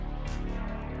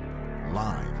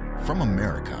Live from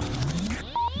America,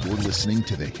 you're listening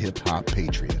to the Hip Hop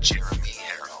Patriot, Jeremy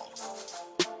Harrell.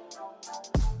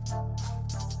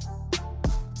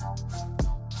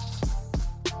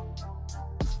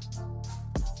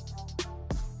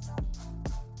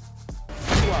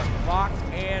 You are locked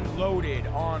and loaded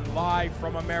on Live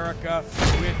from America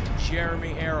with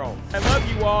Jeremy Harrell. I love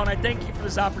you all, and I thank you for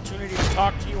this opportunity to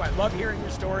talk to you. I love hearing your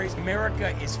stories.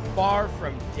 America is far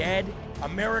from dead.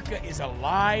 America is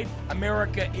alive.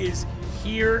 America is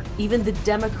here. Even the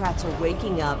Democrats are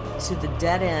waking up to the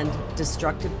dead-end,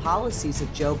 destructive policies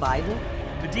of Joe Biden.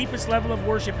 The deepest level of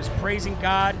worship is praising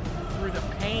God through the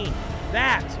pain.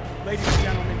 That, ladies and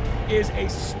gentlemen, is a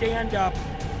stand-up,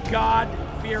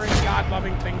 God-fearing,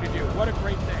 God-loving thing to do. What a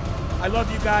great thing. I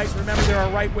love you guys. Remember, there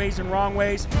are right ways and wrong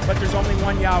ways, but there's only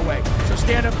one Yahweh. So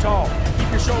stand up tall.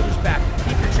 Keep your shoulders back.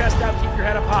 Keep your chest out. Keep your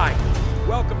head up high.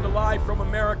 Welcome to Live from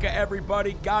America,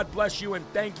 everybody. God bless you, and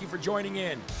thank you for joining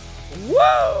in.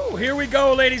 Woo! Here we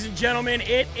go, ladies and gentlemen.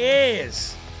 It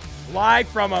is Live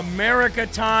from America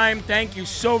time. Thank you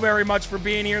so very much for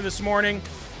being here this morning.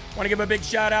 I want to give a big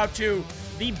shout out to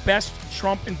the best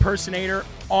Trump impersonator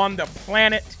on the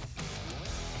planet.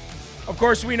 Of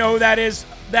course, we know who that is.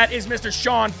 That is Mr.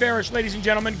 Sean Farish, ladies and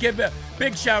gentlemen. Give a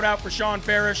big shout out for Sean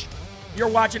Farish. You're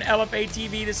watching LFA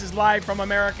TV. This is Live from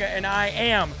America, and I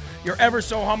am your ever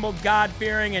so humble,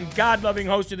 God-fearing, and God-loving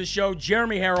host of the show,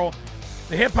 Jeremy Harrell,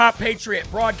 the hip-hop patriot,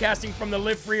 broadcasting from the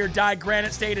Live Free or Die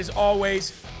Granite State as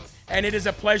always. And it is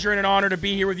a pleasure and an honor to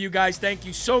be here with you guys. Thank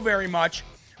you so very much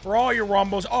for all your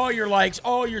rumbles, all your likes,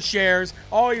 all your shares,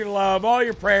 all your love, all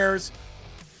your prayers,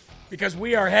 because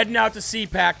we are heading out to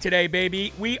CPAC today,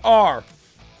 baby. We are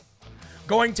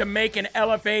going to make an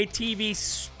LFA TV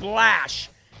splash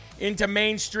into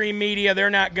mainstream media.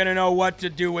 They're not going to know what to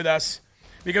do with us,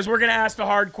 because we're going to ask the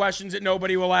hard questions that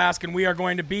nobody will ask, and we are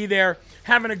going to be there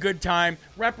having a good time,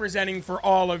 representing for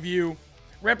all of you,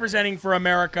 representing for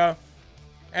America,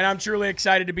 and I'm truly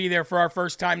excited to be there for our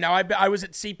first time. Now, I was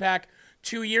at CPAC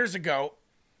 2 years ago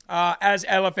as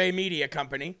LFA Media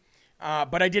Company,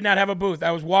 but I did not have a booth.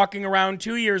 I was walking around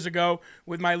 2 years ago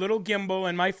with my little gimbal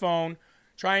and my phone,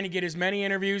 trying to get as many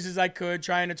interviews as I could,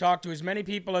 trying to talk to as many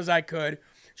people as I could,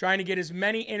 trying to get as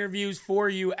many interviews for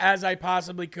you as I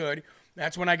possibly could.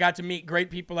 That's when I got to meet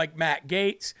great people like Matt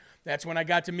Gaetz. That's when I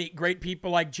got to meet great people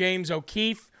like James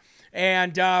O'Keefe.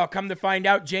 And come to find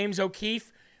out, James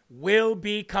O'Keefe will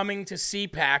be coming to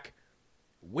CPAC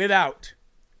without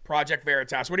Project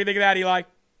Veritas. What do you think of that, Eli?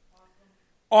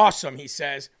 Awesome, he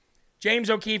says. James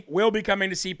O'Keefe will be coming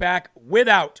to CPAC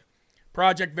without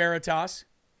Project Veritas.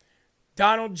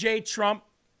 Donald J. Trump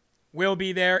will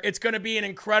be there. It's going to be an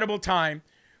incredible time.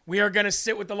 We are going to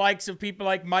sit with the likes of people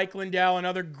like Mike Lindell and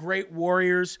other great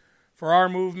warriors for our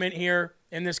movement here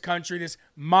in this country, this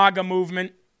MAGA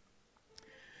movement.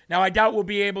 Now, I doubt we'll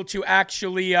be able to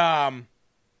actually,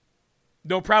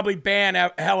 they'll probably ban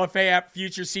LFA at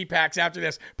future CPACs after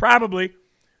this. Probably.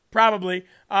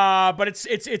 But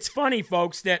it's funny,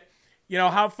 folks, that, you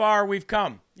know, how far we've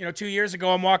come. You know, 2 years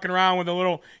ago, I'm walking around with a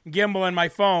little gimbal in my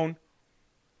phone.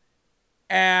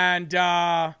 And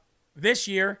this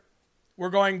year, we're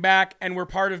going back and we're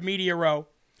part of Media Row.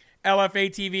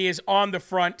 LFA TV is on the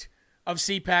front of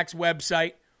CPAC's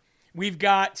website. We've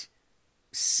got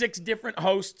 6 different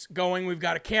hosts going. We've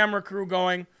got a camera crew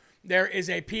going. There is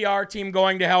a PR team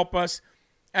going to help us.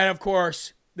 And of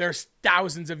course, there's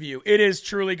thousands of you. It is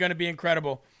truly going to be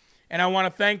incredible. And I want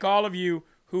to thank all of you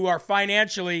who are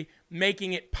financially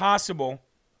making it possible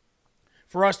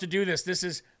for us to do this. This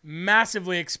is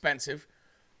massively expensive.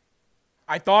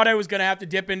 I thought I was going to have to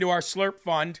dip into our Slurp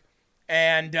fund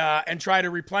and try to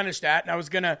replenish that. And I was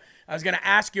gonna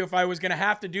ask you if I was going to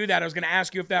have to do that. I was going to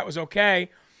ask you if that was okay.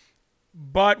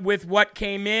 But with what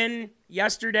came in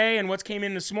yesterday and what came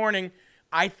in this morning,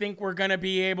 I think we're going to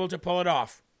be able to pull it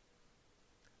off.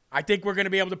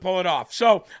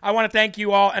 So I want to thank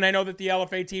you all, and I know that the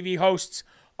LFA TV hosts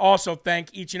also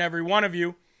thank each and every one of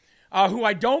you. Who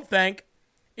I don't thank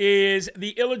is the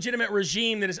illegitimate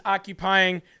regime that is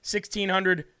occupying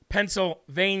 1600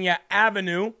 Pennsylvania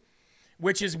Avenue,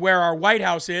 which is where our White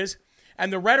House is,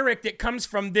 and the rhetoric that comes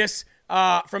from this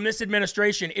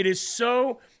administration. It is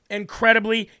so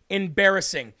incredibly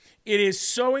embarrassing. It is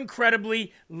so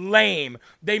incredibly lame.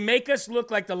 They make us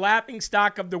look like the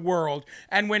laughingstock of the world.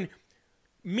 And when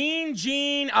Mean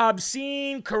Gene,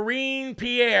 Obscene, Karine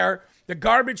Pierre, the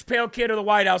garbage pail kid of the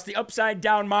White House, the upside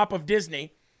down mop of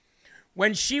Disney,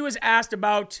 when she was asked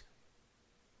about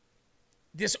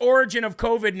this origin of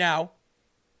COVID now,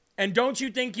 and don't you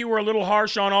think you were a little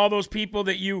harsh on all those people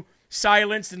that you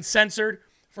silenced and censored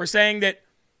for saying that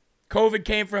COVID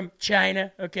came from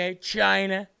China, okay?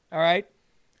 China, All right?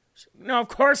 No, of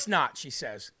course not, she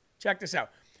says. Check this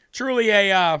out. Truly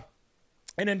an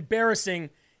embarrassing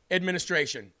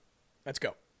administration. Let's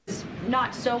go.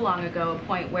 Not so long ago, a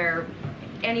point where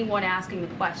anyone asking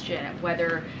the question of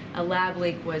whether a lab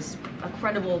leak was a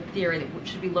credible theory that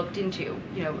should be looked into,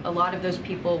 a lot of those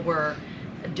people were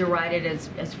derided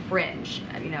as fringe,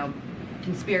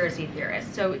 conspiracy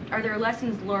theorists. So are there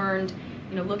lessons learned,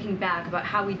 looking back about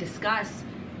how we discuss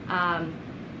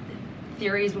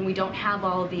theories when we don't have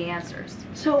all of the answers?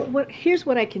 So here's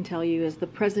what I can tell you is the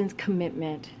president's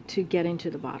commitment to getting to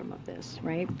the bottom of this,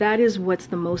 right? That is what's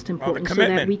the most important, so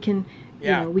that we can,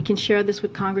 we can share this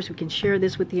with Congress, we can share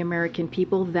this with the American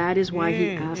people. That is why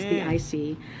he asked the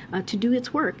IC to do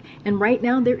its work. And right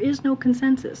now, there is no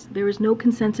consensus. There is no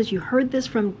consensus. You heard this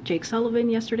from Jake Sullivan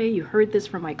yesterday. You heard this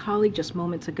from my colleague just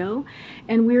moments ago.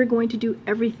 And we're going to do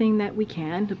everything that we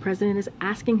can. The president is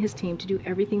asking his team to do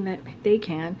everything that they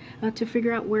can to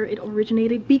figure out where it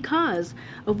originated, because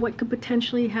of what could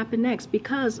potentially happen next,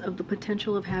 because of the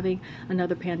potential of having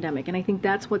another pandemic. And I think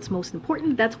that's what's most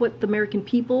important. That's what the American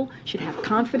people should have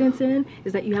confidence in,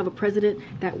 is that you have a president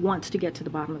that wants to get to the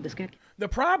bottom of this case. The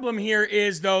problem here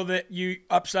is, though, that you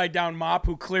upside down mop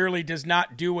who clearly does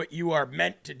not do what you are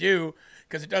meant to do,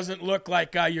 because it doesn't look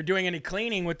like you're doing any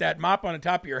cleaning with that mop on the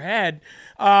top of your head.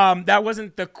 That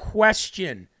wasn't the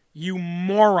question, you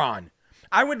moron.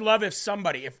 I would love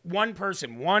if one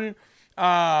person, one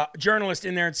journalist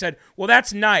in there and said, well,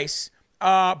 that's nice,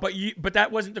 but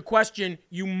that wasn't the question,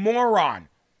 you moron.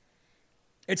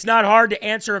 It's not hard to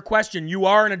answer a question. You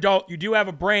are an adult. You do have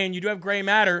a brain. You do have gray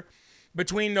matter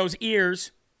between those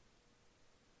ears.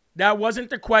 That wasn't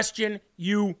the question,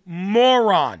 you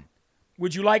moron.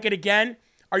 Would you like it again?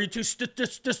 Are you too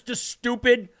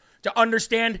stupid to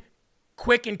understand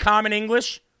quick and common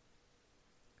English?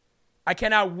 I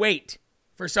cannot wait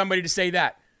for somebody to say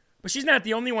that. But she's not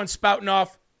the only one spouting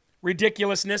off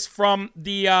ridiculousness from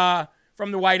the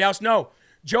White House. No,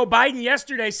 Joe Biden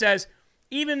yesterday says,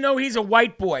 even though he's a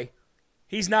white boy,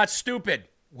 he's not stupid.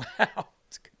 Wow.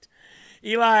 That's good.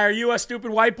 Eli, are you a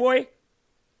stupid white boy?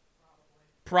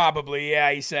 Probably, yeah,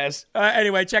 he says.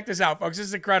 Anyway, check this out, folks. This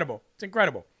is incredible. It's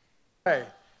incredible. Hey,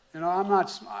 I'm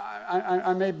not,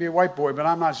 I may be a white boy, but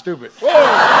I'm not stupid. Whoa.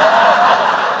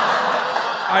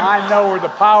 I know where the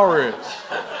power is.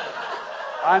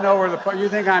 I know where you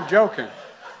think I'm joking.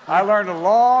 I learned a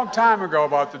long time ago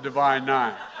about the Divine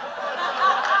Nine.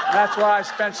 That's why I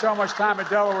spent so much time at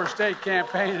Delaware State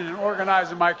campaigning and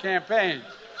organizing my campaign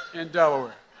in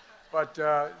Delaware. But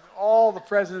all the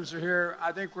presidents are here.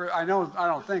 I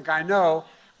know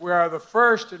we are the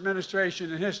first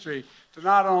administration in history to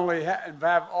not only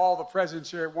have all the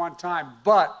presidents here at one time,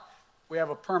 but we have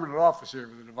a permanent office here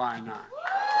with the Divine Nine.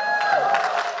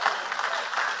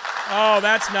 Oh,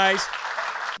 that's nice.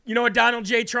 You know what Donald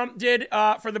J. Trump did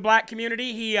for the black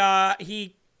community? He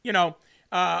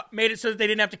made it so that they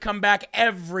didn't have to come back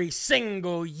every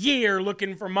single year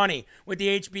looking for money with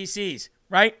the HBCs,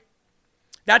 right?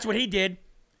 That's what he did.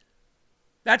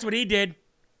 Well,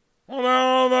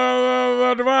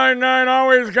 the Divine Nine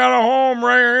always got a home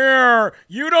right here.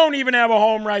 You don't even have a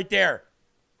home right there.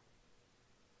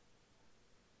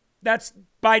 That's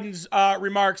Biden's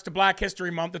remarks to Black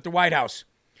History Month at the White House.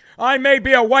 I may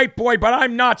be a white boy, but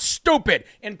I'm not stupid,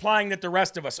 implying that the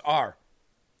rest of us are.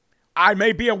 I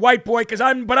may be a white boy, but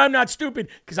I'm not stupid,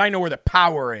 because I know where the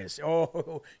power is.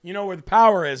 Oh, you know where the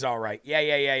power is, all right.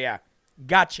 Yeah.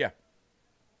 Gotcha.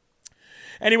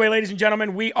 Anyway, ladies and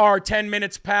gentlemen, we are 10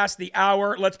 minutes past the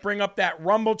hour. Let's bring up that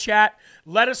Rumble chat.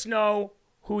 Let us know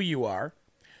who you are.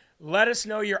 Let us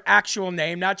know your actual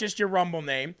name, not just your Rumble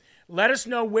name. Let us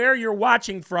know where you're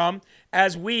watching from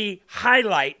as we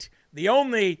highlight the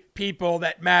only people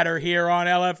that matter here on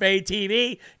LFA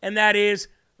TV, and that is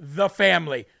the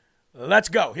family. Let's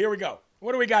go. Here we go.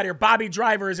 What do we got here? Bobby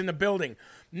Driver is in the building.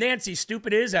 Nancy,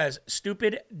 stupid is as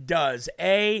stupid does.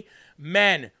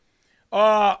 Amen.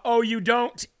 Oh, you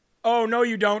don't. Oh, no,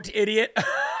 you don't, idiot.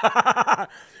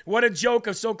 What a joke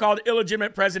of so-called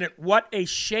illegitimate president. What a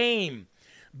shame.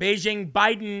 Beijing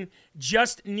Biden,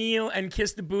 just kneel and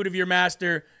kiss the boot of your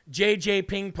master. JJ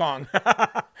Ping Pong.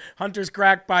 Hunter's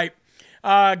crack pipe.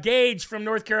 Gage from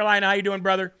North Carolina. How you doing,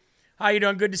 brother? How you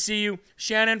doing? Good to see you.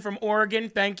 Shannon from Oregon.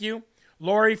 Thank you.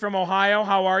 Lori from Ohio.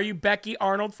 How are you? Becky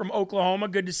Arnold from Oklahoma.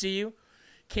 Good to see you.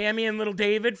 Cammie and Little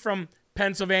David from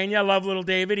Pennsylvania. I love Little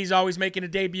David. He's always making a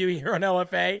debut here on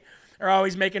LFA. Or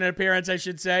always making an appearance, I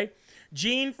should say.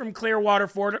 Gene from Clearwater,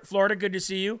 Florida. Good to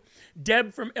see you.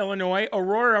 Deb from Illinois.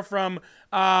 Aurora from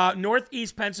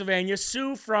Northeast Pennsylvania.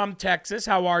 Sue from Texas.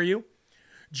 How are you?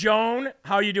 Joan,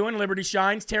 how you doing? Liberty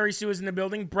Shines. Terry Sue is in the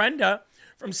building. Brenda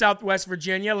from Southwest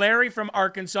Virginia. Larry from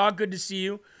Arkansas, good to see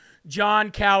you.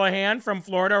 John Callahan from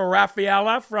Florida.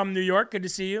 Rafaela from New York, good to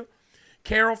see you.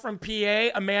 Carol from PA.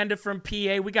 Amanda from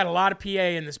PA. We got a lot of PA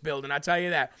in this building, I tell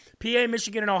you that. PA,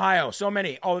 Michigan, and Ohio. So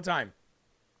many, all the time.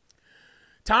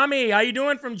 Tommy, how you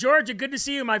doing from Georgia? Good to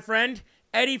see you, my friend.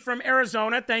 Eddie from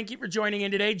Arizona, thank you for joining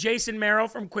in today. Jason Merrill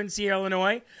from Quincy,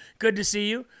 Illinois, good to see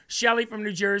you. Shelly from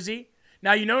New Jersey.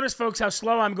 Now, you notice, folks, how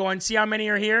slow I'm going. See how many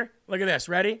are here? Look at this.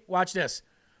 Ready? Watch this.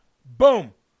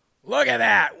 Boom. Look at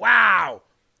that. Wow.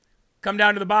 Come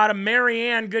down to the bottom. Mary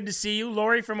Ann, good to see you.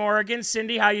 Lori from Oregon.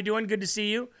 Cindy, how you doing? Good to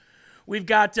see you. We've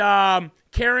got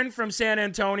Karen from San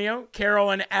Antonio.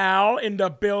 Carol and Al in the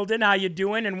building. How you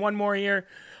doing? And one more here.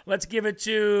 Let's give it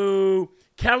to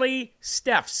Kelly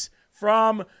Steffs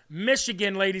from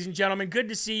Michigan, ladies and gentlemen. Good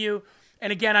to see you.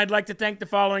 And again, I'd like to thank the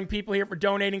following people here for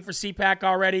donating for CPAC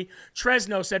already.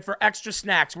 Tresno said for extra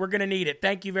snacks. We're going to need it.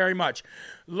 Thank you very much.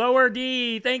 Lower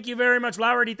D, thank you very much.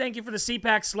 Lower D, thank you for the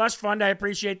CPAC slush fund. I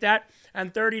appreciate that.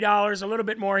 And $30, a little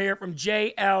bit more here from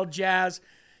JL Jazz.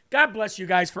 God bless you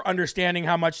guys for understanding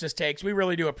how much this takes. We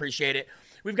really do appreciate it.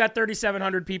 We've got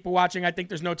 3,700 people watching. I think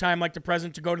there's no time like the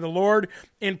present to go to the Lord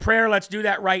in prayer. Let's do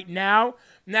that right now.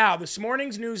 Now, this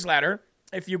morning's newsletter,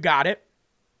 if you got it,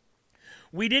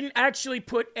 we didn't actually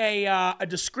put a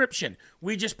description.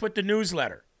 We just put the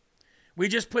newsletter. We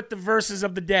just put the verses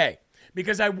of the day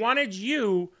because I wanted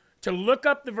you to look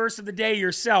up the verse of the day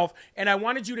yourself, and I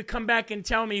wanted you to come back and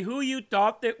tell me who you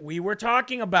thought that we were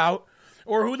talking about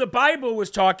or who the Bible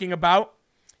was talking about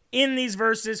in these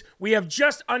verses. We have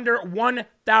just under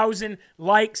 1,000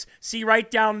 likes. See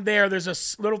right down there, there's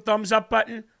a little thumbs up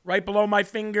button right below my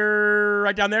finger,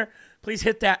 right down there. Please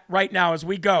hit that right now as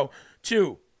we go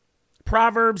to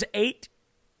Proverbs 8.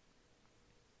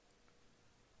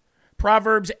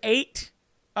 Proverbs 8.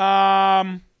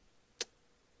 I'm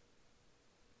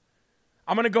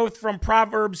going to go from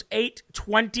Proverbs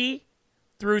 8:20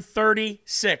 through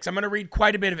 36. I'm going to read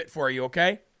quite a bit of it for you,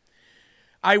 okay?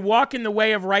 I walk in the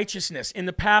way of righteousness, in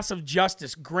the paths of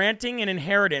justice, granting an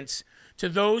inheritance to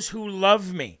those who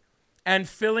love me and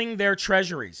filling their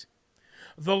treasuries.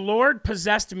 The Lord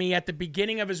possessed me at the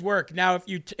beginning of his work. Now, if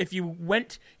you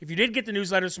did get the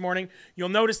newsletter this morning, you'll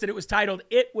notice that it was titled,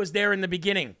 It Was There in the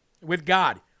Beginning with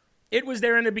God. It was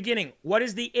there in the beginning. What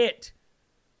is the it?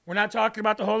 We're not talking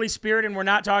about the Holy Spirit and we're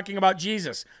not talking about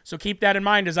Jesus. So keep that in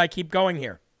mind as I keep going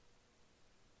here.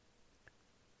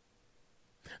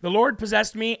 The Lord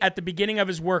possessed me at the beginning of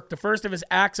his work, the first of his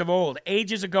acts of old.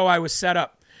 Ages ago I was set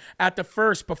up. At the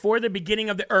first, before the beginning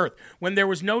of the earth, when there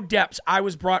was no depths, I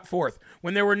was brought forth.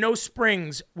 When there were no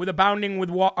springs abounding with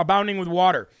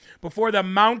water. Before the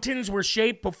mountains were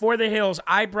shaped, before the hills,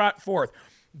 I brought forth.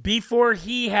 Before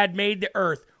he had made the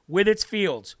earth with its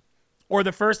fields, or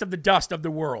the first of the dust of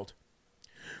the world.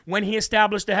 When he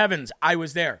established the heavens, I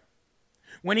was there.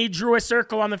 When he drew a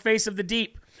circle on the face of the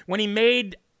deep, when he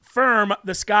made firm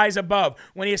the skies above,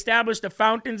 when he established the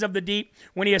fountains of the deep,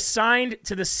 when he assigned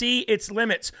to the sea its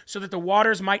limits so that the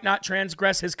waters might not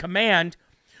transgress his command,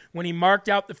 when he marked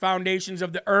out the foundations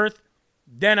of the earth,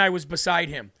 then I was beside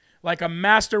him, like a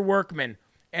master workman,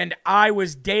 and I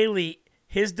was daily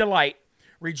his delight,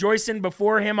 rejoicing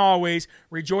before him always,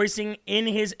 rejoicing in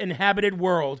his inhabited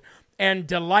world, and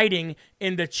delighting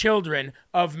in the children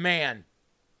of man.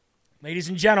 Ladies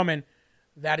and gentlemen,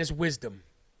 that is wisdom.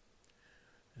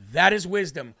 That is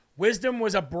wisdom. Wisdom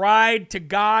was a bride to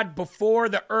God before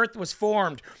the earth was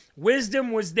formed.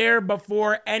 Wisdom was there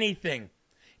before anything.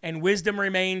 And wisdom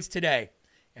remains today.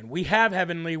 And we have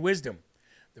heavenly wisdom.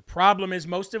 The problem is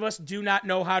most of us do not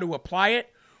know how to apply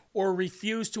it or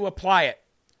refuse to apply it.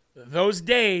 Those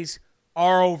days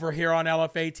are over here on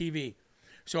LFA TV.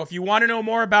 So if you want to know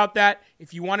more about that,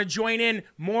 if you want to join in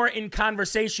more in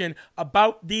conversation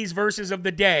about these verses of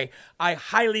the day, I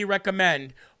highly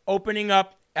recommend opening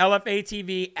up LFA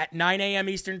TV at 9 a.m.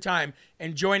 Eastern Time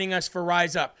and joining us for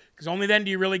Rise Up, because only then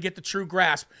do you really get the true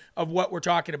grasp of what we're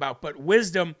talking about. But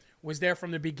wisdom was there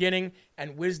from the beginning,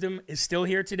 and wisdom is still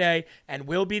here today and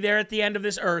will be there at the end of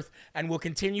this earth and will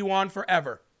continue on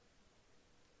forever.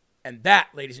 And that,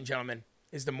 ladies and gentlemen,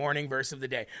 is the morning verse of the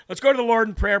day. Let's go to the Lord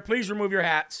in prayer. Please remove your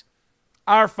hats.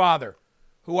 Our Father,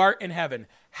 who art in heaven,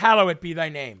 hallowed be thy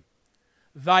name.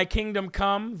 Thy kingdom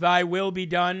come, thy will be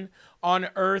done on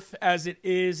earth as it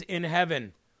is in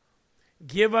heaven.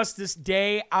 Give us this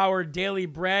day our daily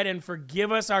bread, and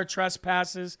forgive us our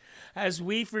trespasses as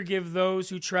we forgive those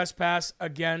who trespass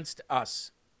against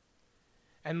us.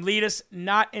 And lead us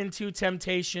not into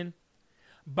temptation,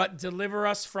 but deliver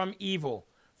us from evil.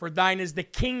 For thine is the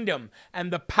kingdom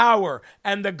and the power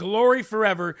and the glory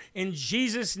forever. In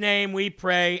Jesus' name we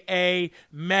pray,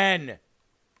 amen.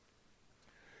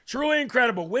 Truly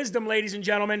incredible. Wisdom, ladies and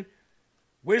gentlemen.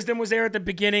 Wisdom was there at the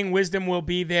beginning. Wisdom will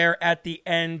be there at the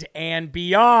end and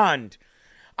beyond.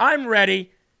 I'm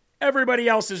ready. Everybody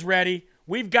else is ready.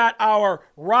 We've got our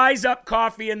Rise Up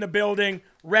coffee in the building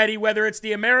ready, whether it's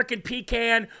the American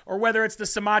Pecan or whether it's the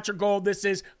Sumatra Gold. This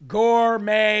is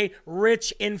gourmet,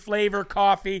 rich in flavor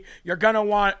coffee. You're going to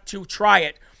want to try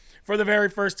it for the very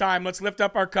first time. Let's lift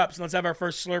up our cups and let's have our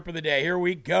first slurp of the day. Here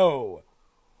we go.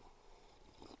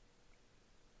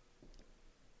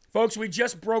 Folks, we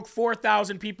just broke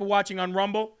 4,000 people watching on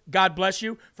Rumble. God bless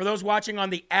you. For those watching on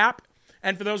the app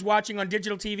and for those watching on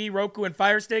digital TV, Roku, and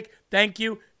Fire Stick, thank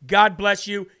you. God bless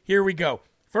you. Here we go.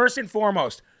 First and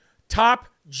foremost, top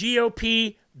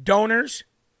GOP donors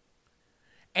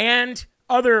and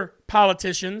other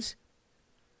politicians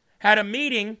had a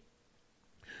meeting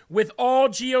with all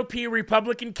GOP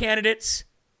Republican candidates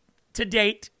to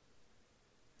date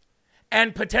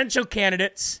and potential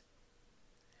candidates,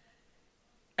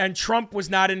 and Trump was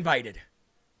not invited.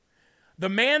 The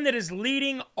man that is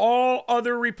leading all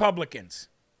other Republicans,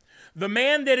 the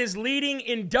man that is leading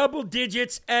in double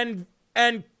digits and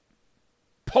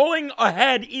pulling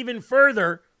ahead even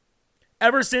further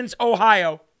ever since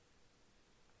Ohio,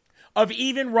 of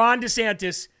even Ron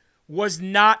DeSantis, was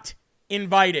not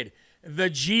invited.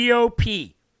 The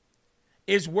GOP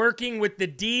is working with the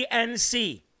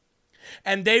DNC,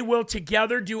 and they will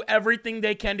together do everything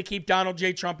they can to keep Donald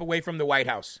J. Trump away from the White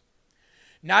House.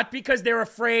 Not because they're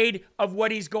afraid of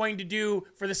what he's going to do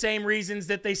for the same reasons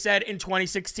that they said in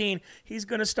 2016. He's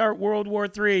going to start World War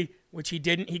III, which he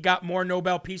didn't. He got more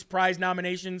Nobel Peace Prize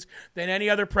nominations than any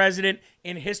other president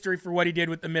in history for what he did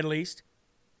with the Middle East.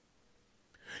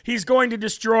 He's going to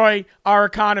destroy our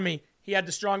economy. He had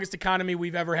the strongest economy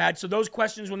we've ever had, so those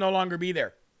questions will no longer be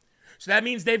there. So that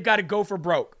means they've got to go for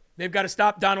broke. They've got to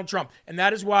stop Donald Trump, and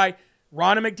that is why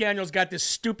Ronna McDaniel's got this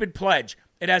stupid pledge.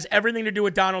 It has everything to do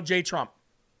with Donald J. Trump.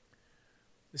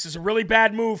 This is a really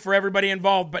bad move for everybody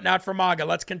involved, but not for MAGA.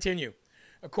 Let's continue.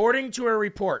 According to a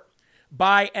report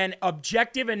by an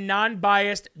objective and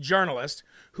non-biased journalist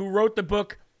who wrote the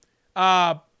book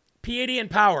Piety and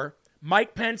Power,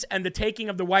 Mike Pence and the Taking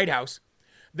of the White House,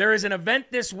 there is an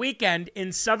event this weekend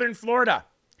in Southern Florida.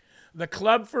 The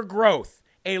Club for Growth,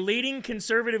 a leading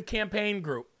conservative campaign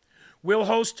group, will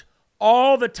host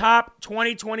all the top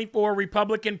 2024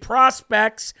 Republican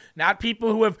prospects, not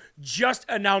people who have just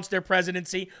announced their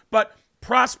presidency, but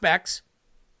prospects,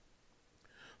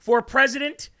 for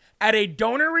president at a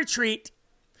donor retreat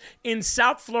in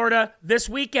South Florida this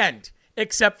weekend,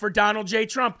 except for Donald J.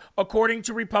 Trump, according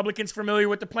to Republicans familiar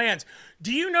with the plans.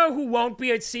 Do you know who won't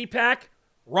be at CPAC?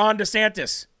 Ron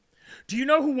DeSantis. Do you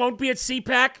know who won't be at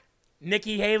CPAC?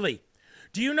 Nikki Haley.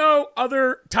 Do you know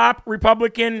other top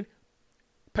Republican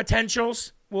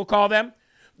potentials, we'll call them?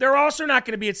 They're also not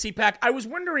going to be at CPAC. I was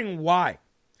wondering why.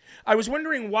 I was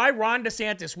wondering why Ron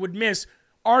DeSantis would miss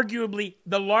arguably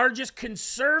the largest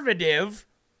conservative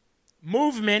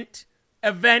movement,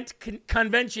 event,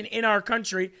 convention in our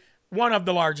country, one of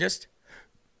the largest.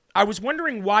 I was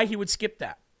wondering why he would skip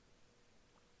that.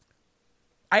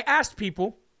 I asked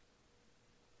people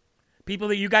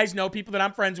that you guys know, people that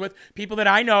I'm friends with, people that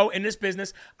I know in this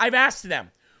business, I've asked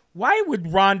them, why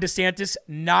would Ron DeSantis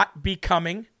not be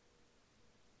coming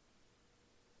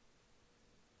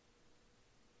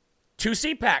to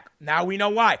CPAC? Now we know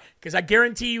why, because I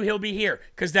guarantee you he'll be here,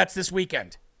 because that's this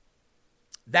weekend.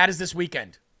 That is this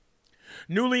weekend.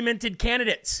 Newly minted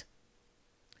candidates.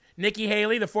 Nikki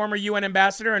Haley, the former UN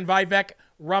ambassador, and Vivek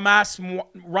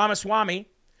Ramaswamy,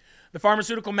 the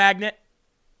pharmaceutical magnate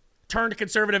turned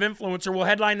conservative influencer, will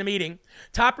headline the meeting.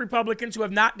 Top Republicans who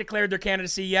have not declared their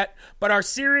candidacy yet, but are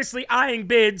seriously eyeing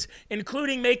bids,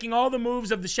 including making all the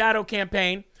moves of the shadow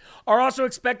campaign, are also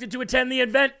expected to attend the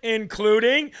event,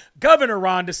 including Governor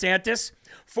Ron DeSantis,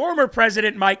 former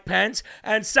President Mike Pence,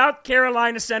 and South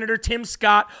Carolina Senator Tim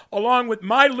Scott, along with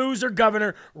my loser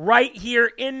governor right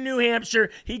here in New Hampshire.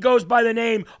 He goes by the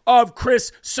name of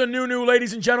Chris Sununu,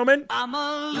 ladies and gentlemen. I'm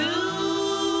a loser.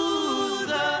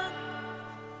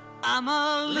 I'm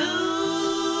a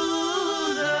loser,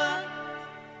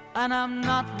 and I'm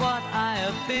not what I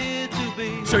appear to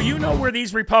be. So you know where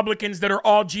these Republicans that are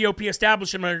all GOP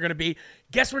establishment are going to be.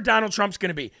 Guess where Donald Trump's going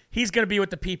to be? He's going to be with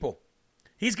the people.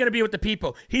 He's going to be with the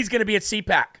people. He's going to be at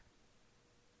CPAC.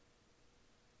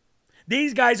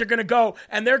 These guys are going to go,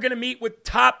 and they're going to meet with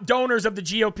top donors of the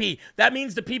GOP. That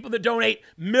means the people that donate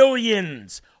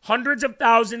millions, hundreds of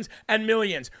thousands, and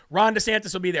millions. Ron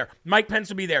DeSantis will be there. Mike Pence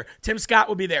will be there. Tim Scott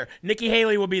will be there. Nikki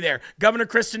Haley will be there. Governor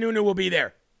Chris Sununu will be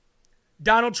there.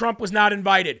 Donald Trump was not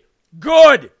invited.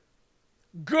 Good.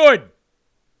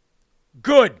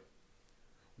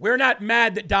 We're not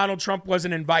mad that Donald Trump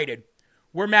wasn't invited.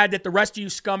 We're mad that the rest of you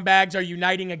scumbags are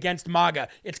uniting against MAGA.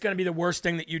 It's going to be the worst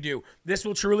thing that you do. This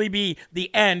will truly be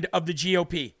the end of the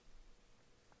GOP.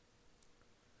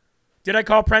 Did I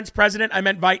call Pence president? I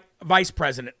meant vice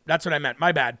president. That's what I meant.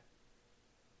 My bad.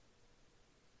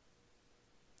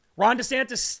 Ron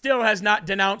DeSantis still has not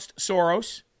denounced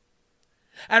Soros.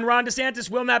 And Ron DeSantis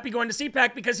will not be going to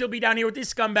CPAC because he'll be down here with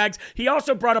these scumbags. He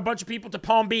also brought a bunch of people to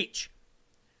Palm Beach.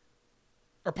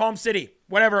 Or Palm City.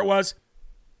 Whatever it was.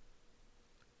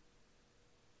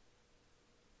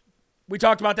 We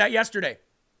talked about that yesterday.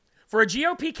 For a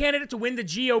GOP candidate to win the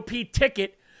GOP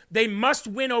ticket, they must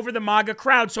win over the MAGA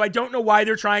crowd, so I don't know why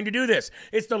they're trying to do this.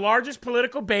 It's the largest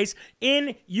political base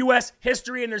in U.S.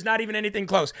 history, and there's not even anything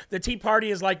close. The Tea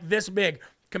Party is like this big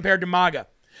compared to MAGA.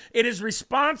 It is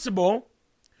responsible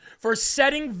for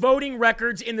setting voting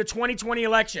records in the 2020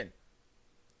 election.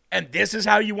 And this is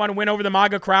how you want to win over the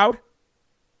MAGA crowd?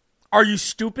 Are you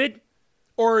stupid?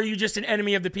 Or are you just an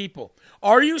enemy of the people?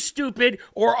 Are you stupid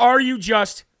or are you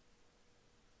just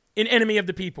an enemy of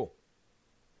the people?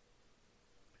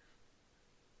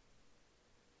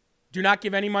 Do not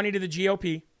give any money to the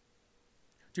GOP.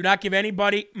 Do not give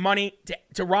anybody money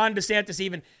to Ron DeSantis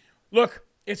even. Look,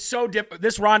 it's so difficult.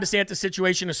 This Ron DeSantis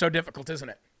situation is so difficult, isn't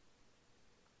it?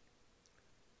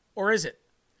 Or is it?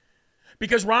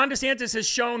 Because Ron DeSantis has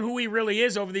shown who he really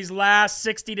is over these last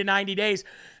 60 to 90 days.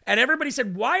 And everybody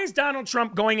said, why is Donald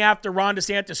Trump going after Ron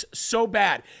DeSantis so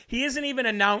bad? He isn't even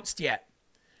announced yet.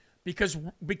 Because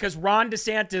Ron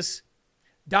DeSantis,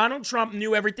 Donald Trump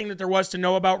knew everything that there was to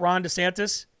know about Ron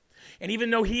DeSantis. And even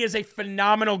though he is a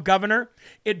phenomenal governor,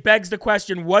 it begs the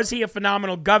question, was he a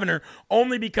phenomenal governor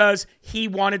only because he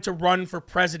wanted to run for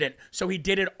president? So he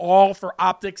did it all for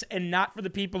optics and not for the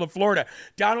people of Florida.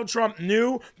 Donald Trump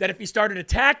knew that if he started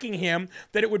attacking him,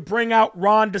 that it would bring out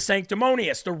Ron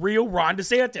DeSanctimonious, the real Ron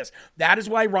DeSantis. That is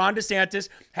why Ron DeSantis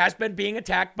has been being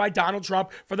attacked by Donald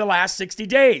Trump for the last 60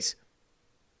 days.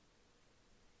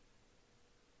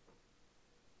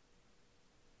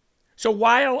 So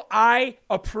while I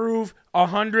approve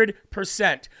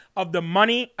 100% of the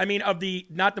money,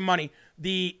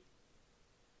 the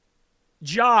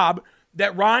job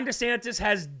that Ron DeSantis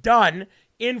has done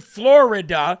in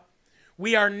Florida,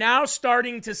 we are now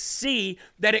starting to see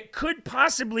that it could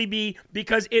possibly be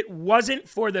because it wasn't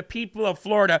for the people of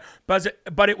Florida,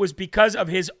 but it was because of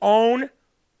his own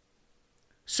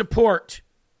support.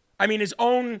 His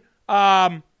own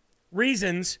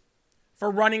reasons for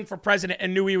running for president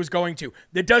and knew he was going to.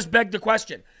 That does beg the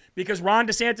question because Ron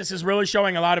DeSantis is really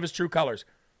showing a lot of his true colors.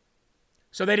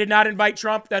 So they did not invite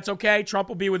Trump. That's okay. Trump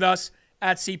will be with us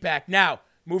at CPAC. Now,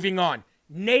 moving on.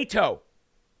 NATO.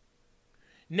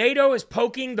 NATO is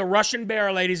poking the Russian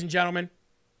bear, ladies and gentlemen.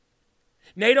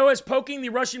 NATO is poking the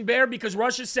Russian bear because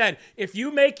Russia said, if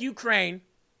you make Ukraine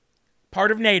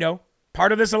part of NATO,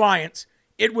 part of this alliance,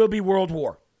 it will be world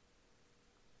war.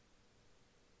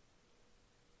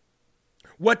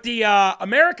 What the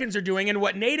Americans are doing and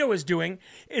what NATO is doing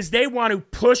is they want to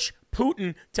push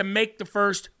Putin to make the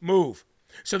first move.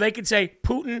 So they could say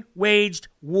Putin waged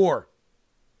war.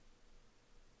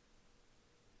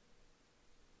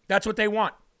 That's what they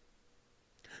want.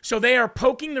 So they are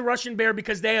poking the Russian bear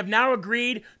because they have now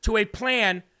agreed to a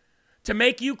plan to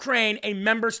make Ukraine a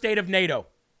member state of NATO.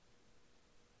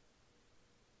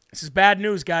 This is bad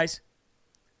news, guys.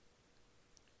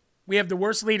 We have the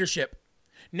worst leadership.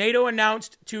 NATO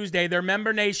announced Tuesday their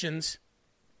member nations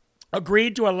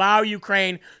agreed to allow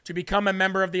Ukraine to become a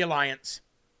member of the alliance.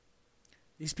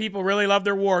 These people really love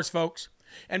their wars, folks.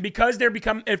 And because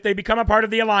if they become a part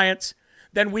of the alliance,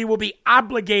 then we will be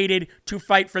obligated to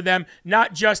fight for them,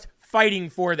 not just fighting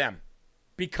for them.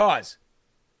 Because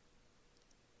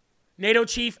NATO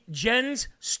chief Jens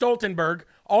Stoltenberg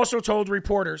also told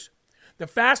reporters, the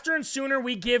faster and sooner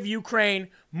we give Ukraine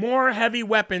more heavy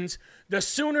weapons, the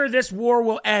sooner this war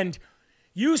will end.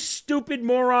 You stupid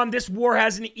moron, this war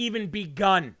hasn't even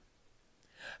begun.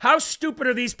 How stupid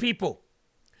are these people?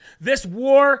 This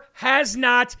war has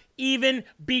not even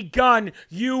begun,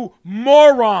 you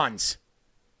morons.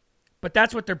 But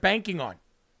that's what they're banking on.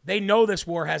 They know this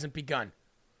war hasn't begun.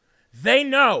 They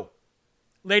know,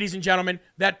 ladies and gentlemen,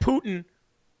 that Putin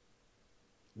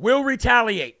will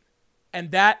retaliate.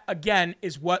 And that, again,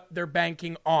 is what they're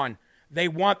banking on. They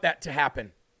want that to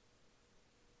happen.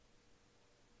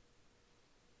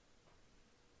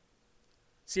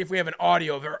 See if we have an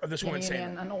audio of this woman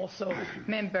saying that. And also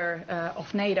member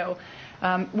of NATO.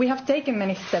 We have taken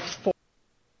many steps forward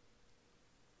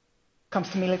when it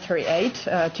comes to military aid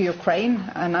to Ukraine.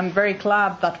 And I'm very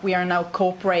glad that we are now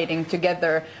cooperating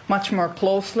together much more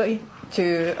closely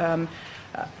to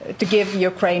to give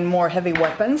Ukraine more heavy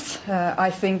weapons. I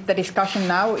think the discussion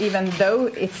now, even though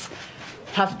it's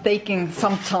have taken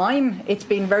some time, it's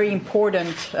been very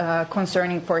important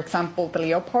concerning, for example, the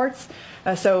Leopards.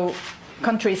 So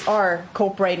countries are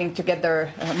cooperating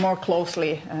together more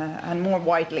closely and more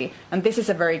widely, and this is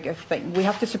a very good thing. We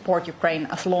have to support Ukraine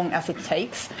as long as it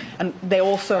takes, and they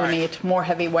also need more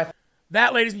heavy weapons.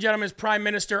 That, ladies and gentlemen, is Prime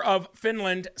Minister of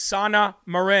Finland, Sanna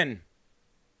Marin.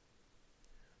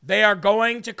 They are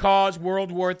going to cause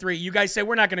World War III. You guys say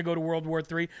we're not going to go to World War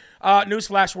III.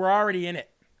 Newsflash, we're already in it.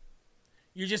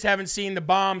 You just haven't seen the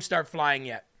bombs start flying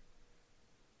yet.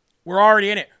 We're already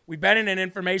in it. We've been in an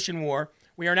information war.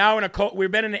 We are now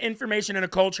we've been in an information and a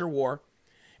culture war.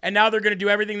 And now they're going to do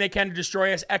everything they can to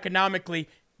destroy us economically.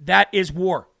 That is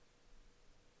war.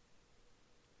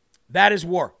 That is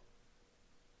war.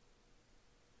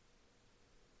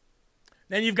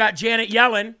 Then you've got Janet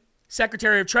Yellen,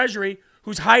 Secretary of Treasury,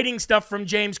 who's hiding stuff from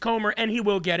James Comer, and he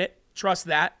will get it. Trust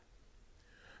that.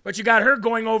 But you got her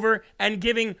going over and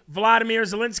giving Vladimir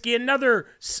Zelensky another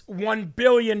 $1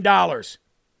 billion.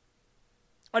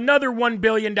 Another $1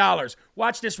 billion.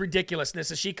 Watch this ridiculousness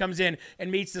as she comes in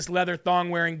and meets this leather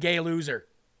thong-wearing gay loser.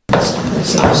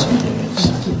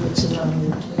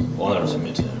 Honor to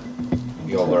meet you.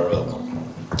 You're very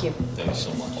welcome. Thank you. Thank you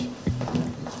so much.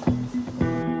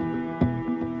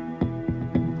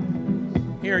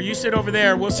 Here, you sit over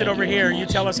there. We'll sit over here. You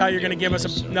tell us how you're going to give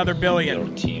us another $1 billion.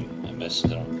 Your team,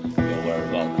 Ambassador, you're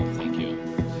very welcome. Thank you.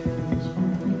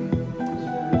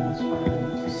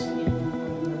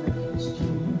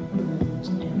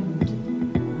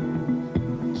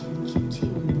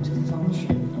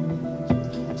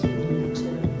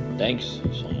 Thanks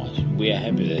so much. We are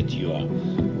happy that you are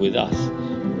with us,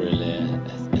 really,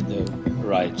 at the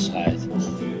right side.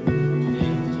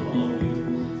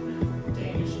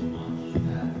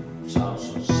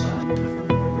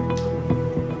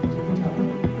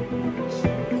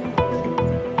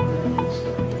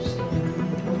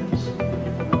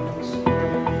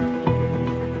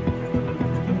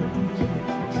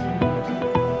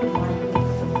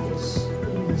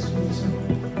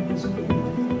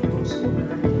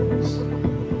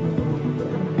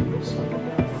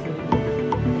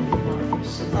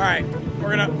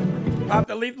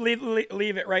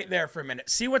 Leave it right there for a minute.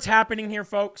 See what's happening here,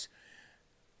 folks?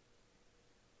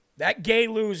 That gay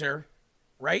loser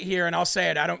right here, and I'll say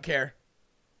it, I don't care.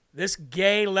 This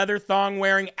gay leather thong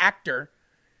wearing actor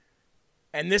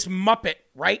and this Muppet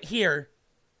right here,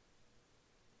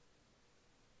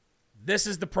 this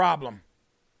is the problem.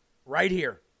 Right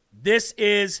here. This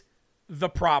is the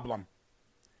problem.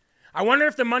 I wonder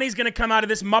if the money's going to come out of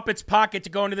this Muppet's pocket to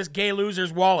go into this gay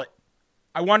loser's wallet.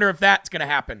 I wonder if that's going to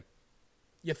happen.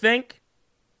 You think?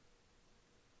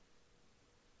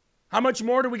 How much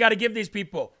more do we got to give these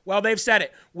people? Well, they've said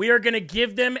it. We are going to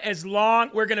give them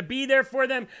we're going to be there for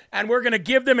them, and we're going to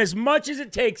give them as much as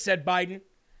it takes, said Biden.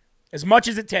 As much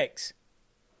as it takes.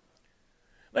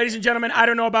 Ladies and gentlemen, I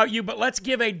don't know about you, but let's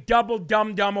give a double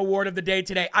dum-dum award of the day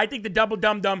today. I think the double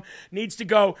dum-dum needs to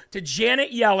go to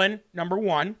Janet Yellen, number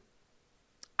one,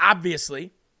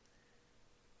 obviously.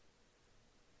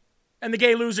 And the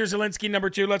gay loser, Zelensky, number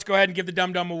two. Let's go ahead and give the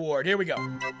dum-dum award. Here we go.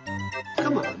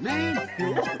 Come on, man.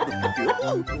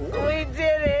 We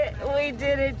did it. We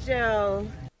did it, Joe.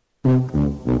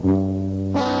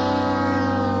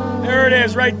 There it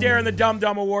is, right there in the Dum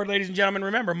Dum Award, ladies and gentlemen.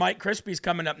 Remember, Mike Crispy's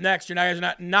coming up next. You guys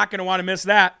are not going to want to miss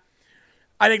that.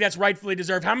 I think that's rightfully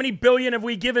deserved. How many billion have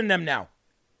we given them now?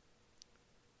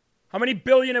 How many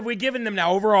billion have we given them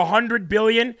now? Over 100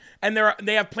 billion? And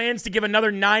they have plans to give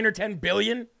another 9 or 10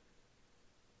 billion?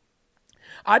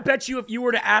 I bet you if you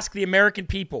were to ask the American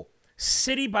people,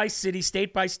 city by city,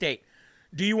 state by state,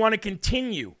 do you want to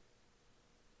continue?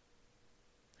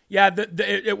 Yeah,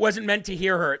 it wasn't meant to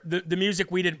hear her. The music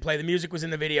we didn't play. The music was in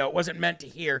the video. It wasn't meant to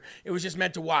hear. It was just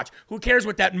meant to watch. Who cares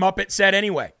what that Muppet said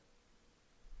anyway?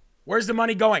 Where's the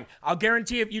money going? I'll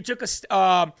guarantee if you took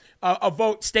a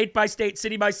vote state by state,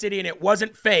 city by city, and it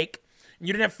wasn't fake, and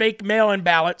you didn't have fake mail-in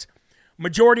ballots,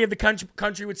 majority of the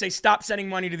country would say, stop sending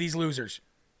money to these losers.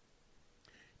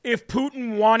 If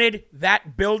Putin wanted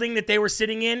that building that they were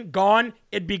sitting in gone,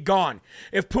 it'd be gone.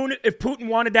 If Putin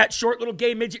wanted that short little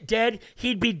gay midget dead,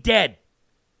 he'd be dead.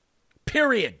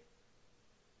 Period.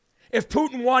 If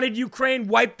Putin wanted Ukraine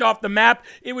wiped off the map,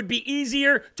 it would be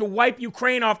easier to wipe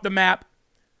Ukraine off the map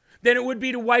than it would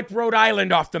be to wipe Rhode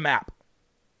Island off the map.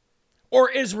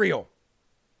 Or Israel.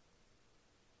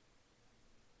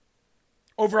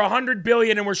 Over 100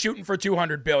 billion and we're shooting for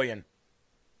 200 billion.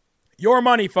 Your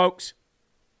money, folks.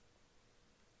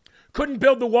 Couldn't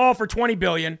build the wall for 20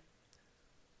 billion.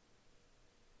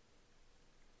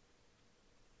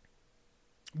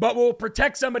 but will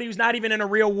protect somebody who's not even in a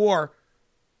real war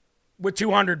with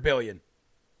 $200 billion.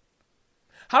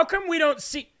 How come we don't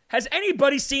see? Has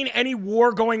anybody seen any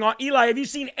war going on? Eli, have you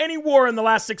seen any war in the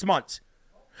last 6 months?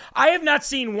 I have not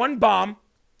seen one bomb.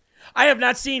 I have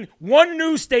not seen one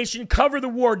news station cover the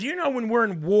war. Do you know when we're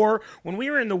in war, when we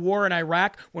were in the war in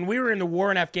Iraq, when we were in the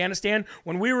war in Afghanistan,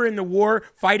 when we were in the war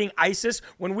fighting ISIS,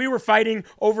 when we were fighting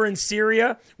over in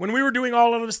Syria, when we were doing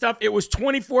all of this stuff, it was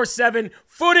 24/7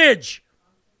 footage.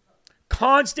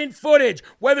 Constant footage,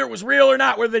 whether it was real or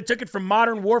not, whether they took it from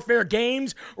modern warfare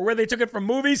games or whether they took it from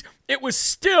movies, it was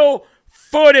still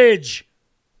footage.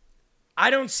 I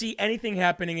don't see anything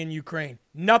happening in Ukraine.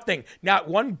 Nothing. Not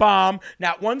one bomb,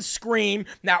 not one scream,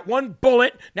 not one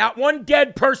bullet, not one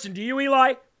dead person. Do you,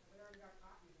 Eli?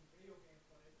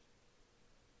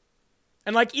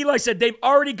 And like Eli said, they've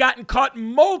already gotten caught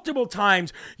multiple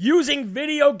times using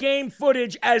video game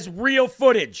footage as real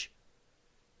footage.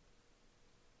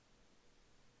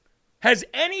 Has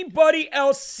anybody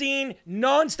else seen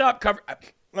nonstop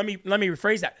coverage? Let me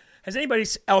rephrase that. Has anybody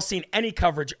else seen any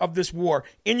coverage of this war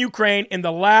in Ukraine in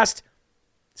the last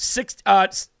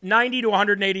 90 to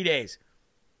 180 days?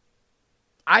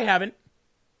 I haven't.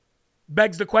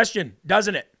 Begs the question,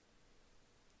 doesn't it?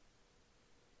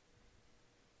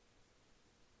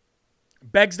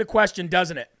 Begs the question,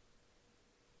 doesn't it?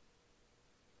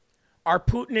 Are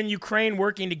Putin and Ukraine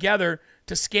working together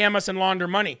to scam us and launder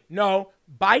money? No,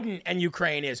 Biden and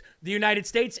Ukraine is. The United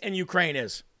States and Ukraine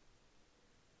is.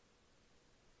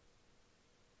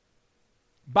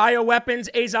 Bioweapons,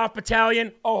 Azov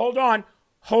Battalion. Oh, hold on.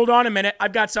 Hold on a minute.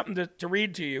 I've got something to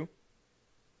read to you.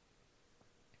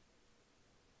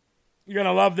 You're going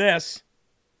to love this.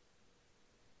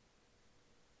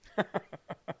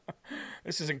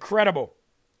 This is incredible.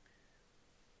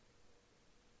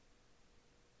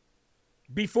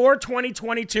 Before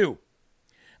 2022,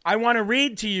 I want to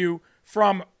read to you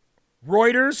from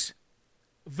Reuters,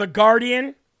 The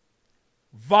Guardian,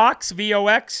 Vox,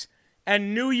 VOX,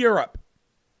 and New Europe.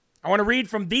 I want to read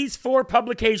from these 4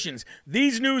 publications,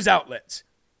 these news outlets.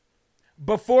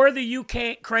 Before the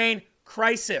Ukraine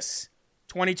crisis,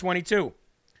 2022.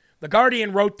 The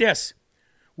Guardian wrote this: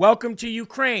 "Welcome to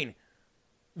Ukraine,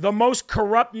 the most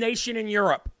corrupt nation in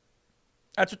Europe."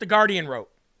 That's what The Guardian wrote.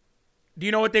 Do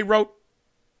you know what they wrote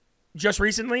just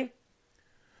recently?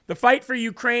 The fight for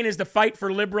Ukraine is the fight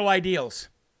for liberal ideals.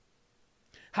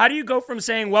 How do you go from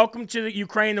saying welcome to the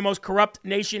Ukraine, the most corrupt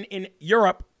nation in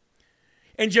Europe,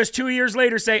 and just 2 years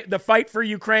later say the fight for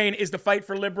Ukraine is the fight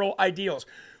for liberal ideals?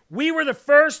 We were the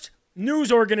first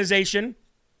news organization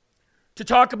to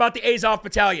talk about the Azov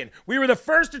Battalion. We were the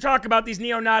first to talk about these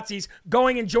neo-Nazis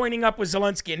going and joining up with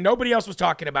Zelensky, and nobody else was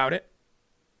talking about it.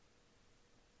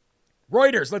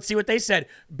 Reuters, let's see what they said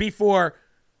before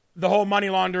the whole money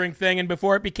laundering thing and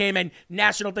before it became a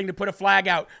national thing to put a flag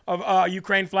out of a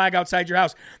Ukraine flag outside your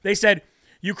house. They said,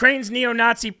 Ukraine's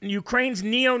neo-Nazi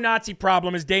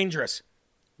problem is dangerous.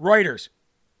 Reuters.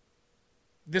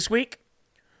 This week,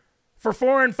 for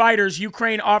foreign fighters,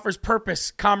 Ukraine offers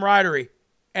purpose, camaraderie,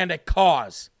 and a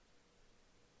cause.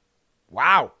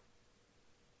 Wow.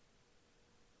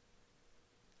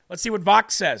 Let's see what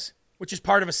Vox says, which is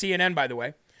part of a CNN, by the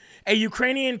way. A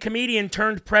Ukrainian comedian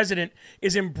turned president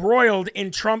is embroiled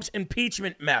in Trump's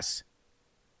impeachment mess.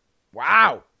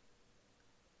 Wow.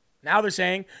 Now they're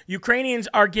saying Ukrainians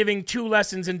are giving 2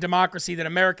 lessons in democracy that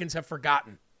Americans have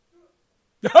forgotten.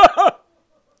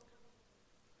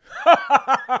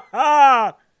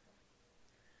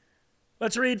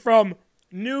 Let's read from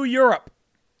New Europe.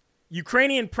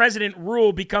 Ukrainian president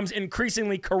rule becomes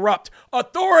increasingly corrupt.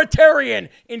 Authoritarian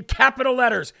in capital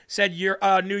letters, said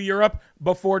New Europe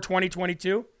before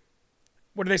 2022.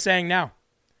 What are they saying now?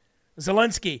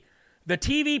 Zelensky, the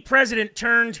TV president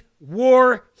turned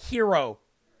war hero,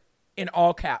 in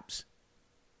all caps.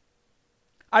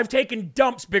 I've taken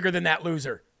dumps bigger than that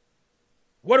loser.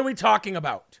 What are we talking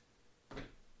about?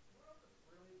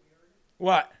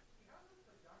 What?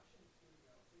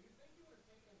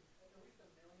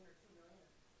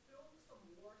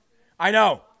 I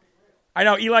know.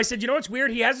 Eli said, you know what's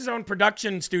weird? He has his own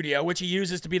production studio, which he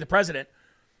uses to be the president.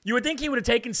 You would think he would have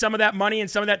taken some of that money and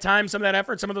some of that time, some of that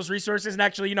effort, some of those resources and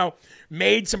actually,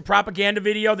 made some propaganda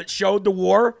video that showed the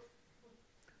war.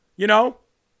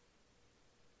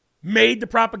 Made the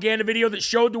propaganda video that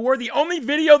showed the war. The only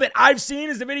video that I've seen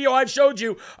is the video I've showed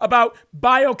you about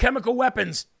biochemical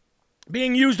weapons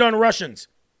being used on Russians.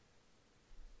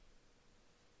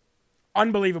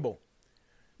 Unbelievable.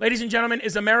 Ladies and gentlemen,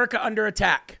 is America under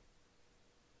attack?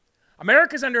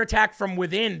 America's under attack from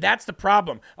within. That's the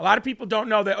problem. A lot of people don't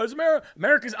know that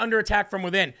America's under attack from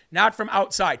within, not from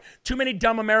outside. Too many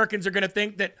dumb Americans are going to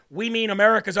think that we mean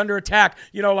America's under attack,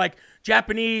 like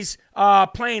Japanese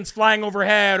planes flying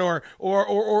overhead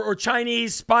or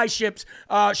Chinese spy ships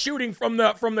shooting from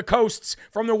the coasts,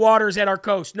 from the waters at our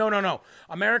coast. No.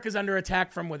 America's under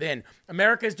attack from within.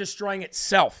 America is destroying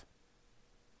itself.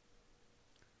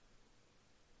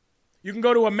 You can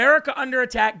go to America Under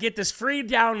Attack, get this free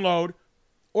download,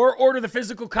 or order the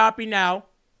physical copy now.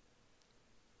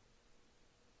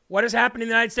 What has happened in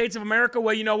the United States of America?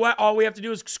 Well, you know what? All we have to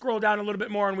do is scroll down a little bit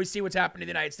more and we see what's happened in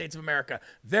the United States of America.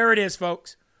 There it is,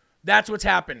 folks. That's what's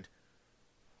happened.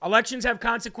 Elections have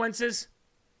consequences.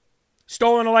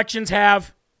 Stolen elections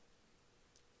have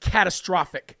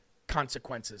catastrophic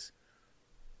consequences.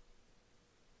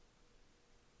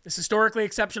 This historically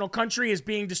exceptional country is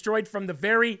being destroyed from the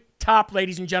very top,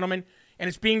 ladies and gentlemen, and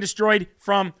it's being destroyed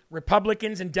from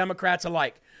Republicans and Democrats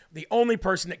alike. The only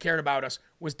person that cared about us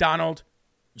was Donald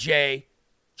J.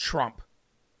 Trump.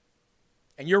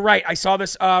 And you're right. I saw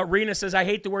this. Rena says, I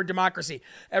hate the word democracy.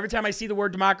 Every time I see the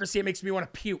word democracy, it makes me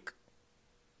want to puke.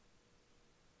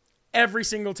 Every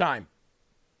single time.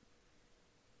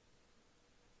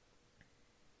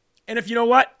 And if you know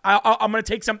what, I'm going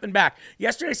to take something back.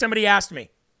 Yesterday, somebody asked me,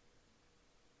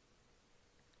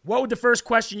 what would the first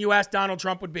question you asked Donald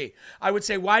Trump would be? I would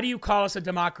say, why do you call us a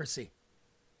democracy?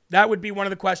 That would be one of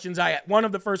the questions one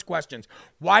of the first questions.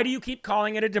 Why do you keep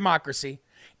calling it a democracy?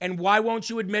 And why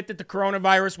won't you admit that the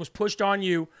coronavirus was pushed on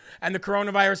you and the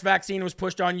coronavirus vaccine was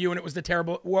pushed on you and it was the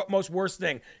terrible, most worst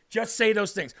thing? Just say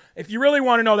those things. If you really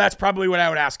want to know, that's probably what I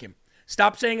would ask him.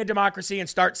 Stop saying a democracy and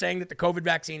start saying that the COVID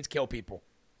vaccines kill people.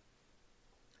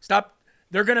 Stop.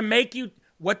 They're going to make you...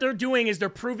 What they're doing is they're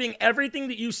proving everything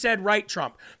that you said right,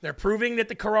 Trump. They're proving that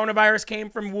the coronavirus came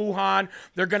from Wuhan.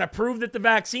 They're going to prove that the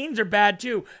vaccines are bad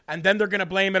too. And then they're going to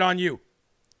blame it on you.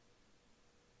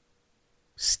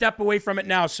 Step away from it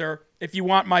now, sir, if you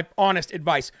want my honest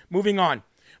advice. Moving on.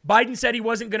 Biden said he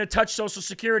wasn't going to touch Social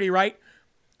Security, right?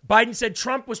 Biden said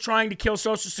Trump was trying to kill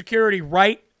Social Security,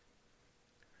 right?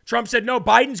 Trump said, no,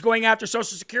 Biden's going after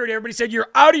Social Security. Everybody said,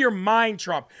 you're out of your mind,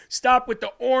 Trump. Stop with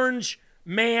the orange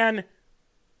man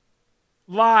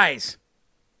lies.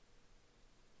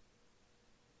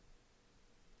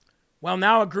 Well,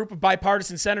 now a group of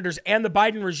bipartisan senators and the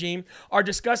Biden regime are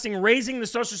discussing raising the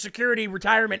Social Security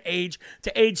retirement age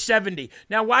to age 70.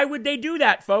 Now, why would they do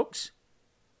that, folks?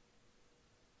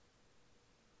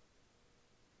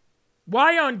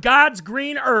 Why on God's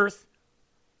green earth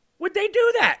would they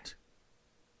do that?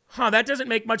 That doesn't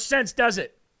make much sense, does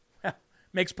it?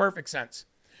 Makes perfect sense.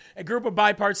 A group of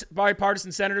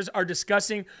bipartisan senators are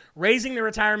discussing raising the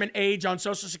retirement age on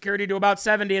Social Security to about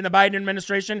 70, and the Biden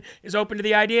administration is open to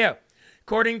the idea.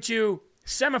 According to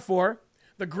Semaphore,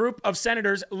 the group of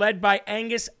senators led by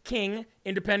Angus King,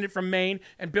 independent from Maine,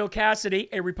 and Bill Cassidy,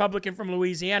 a Republican from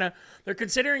Louisiana, they're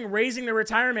considering raising the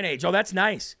retirement age. Oh, that's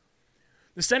nice.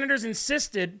 The senators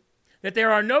insisted that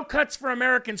there are no cuts for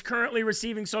Americans currently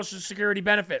receiving Social Security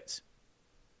benefits.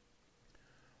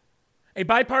 A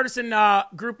bipartisan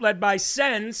group led by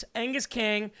Sens, Angus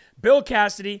King, Bill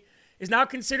Cassidy, is now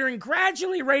considering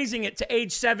gradually raising it to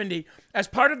age 70 as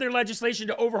part of their legislation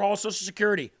to overhaul Social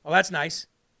Security. Oh, that's nice.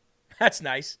 That's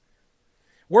nice.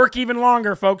 Work even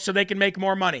longer, folks, so they can make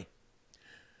more money.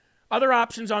 Other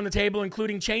options on the table,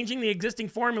 including changing the existing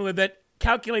formula that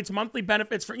calculates monthly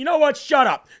benefits for... You know what? Shut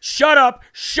up. Shut up.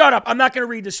 Shut up. I'm not going to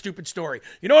read this stupid story.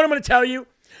 You know what I'm going to tell you?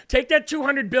 Take that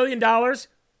 $200 billion...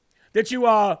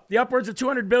 the upwards of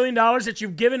 $200 billion that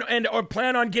you've given and or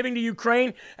plan on giving to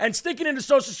Ukraine and stick it into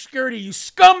Social Security, you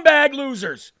scumbag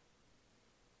losers.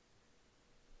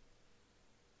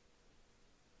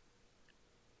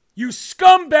 You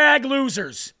scumbag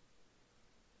losers.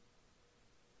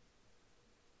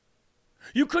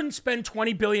 You couldn't spend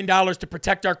 $20 billion to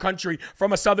protect our country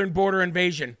from a southern border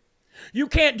invasion. You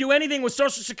can't do anything with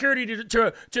Social Security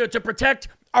to protect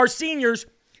our seniors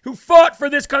who fought for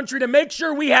this country to make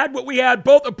sure we had what we had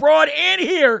both abroad and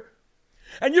here.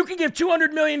 And you can give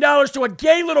 $200 million to a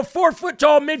gay little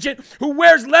 4-foot-tall midget who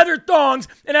wears leather thongs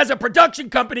and has a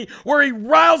production company where he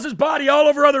riles his body all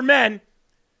over other men.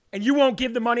 And you won't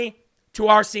give the money to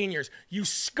our seniors. You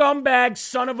scumbag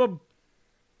son of a...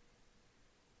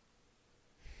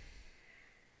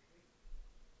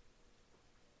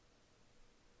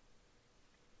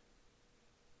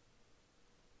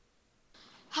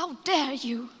 How dare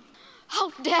you? How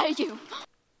dare you?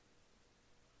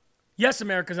 Yes,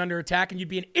 America's under attack, and you'd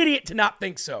be an idiot to not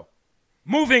think so.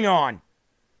 Moving on.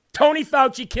 Tony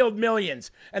Fauci killed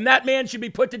millions, and that man should be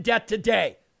put to death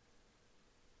today.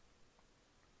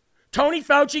 Tony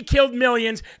Fauci killed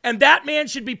millions, and that man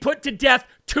should be put to death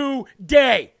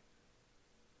today.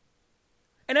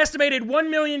 An estimated 1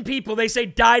 million people, they say,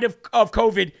 died of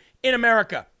COVID in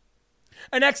America.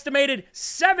 An estimated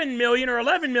 7 million or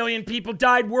 11 million people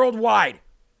died worldwide.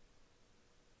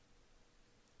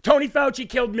 Tony Fauci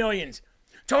killed millions.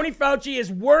 Tony Fauci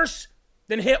is worse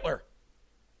than Hitler.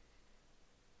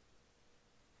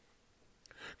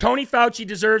 Tony Fauci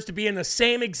deserves to be in the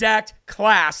same exact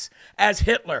class as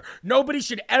Hitler. Nobody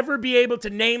should ever be able to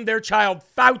name their child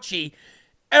Fauci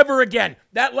ever again.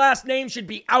 That last name should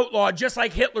be outlawed, just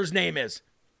like Hitler's name is.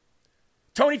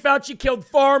 Tony Fauci killed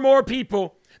far more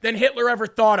people than Hitler ever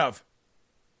thought of.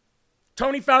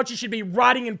 Tony Fauci should be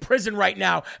rotting in prison right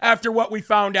now after what we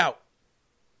found out.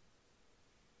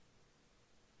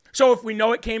 So if we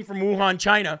know it came from Wuhan,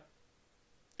 China,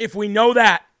 if we know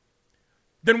that,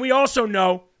 then we also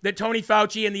know that Tony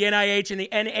Fauci and the NIH and the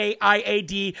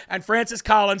NIAID and Francis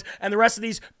Collins and the rest of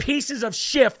these pieces of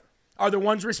shit are the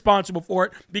ones responsible for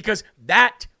it, because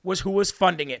that was who was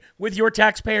funding it with your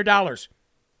taxpayer dollars.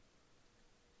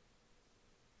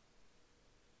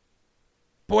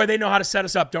 Boy, they know how to set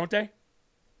us up, don't they?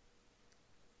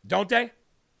 Don't they?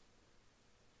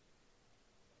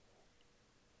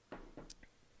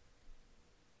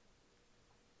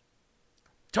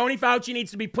 Tony Fauci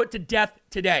needs to be put to death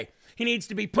today. He needs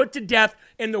to be put to death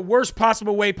in the worst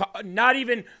possible way. Not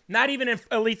even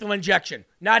a lethal injection.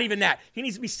 Not even that. He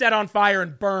needs to be set on fire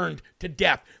and burned to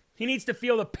death. He needs to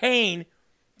feel the pain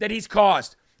that he's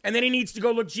caused. And then he needs to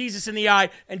go look Jesus in the eye,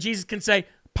 and Jesus can say,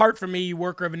 "Part from me, you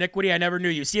worker of iniquity. I never knew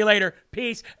you. See you later.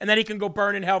 Peace." And then he can go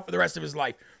burn in hell for the rest of his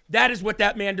life. That is what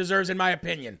that man deserves, in my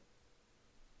opinion.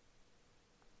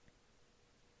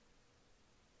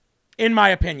 In my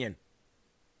opinion.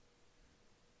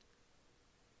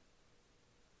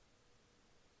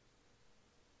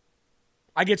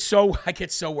 I get so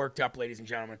worked up, ladies and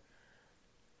gentlemen.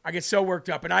 I get so worked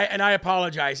up, and I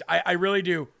apologize. I really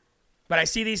do. But I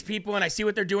see these people, and I see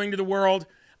what they're doing to the world.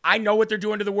 I know what they're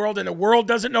doing to the world, and the world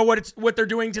doesn't know what they're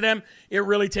doing to them. It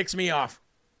really ticks me off.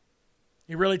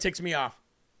 It really ticks me off.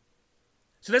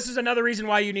 So this is another reason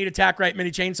why you need a Tack Right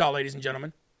mini chainsaw, ladies and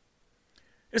gentlemen.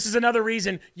 This is another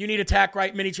reason you need a Tack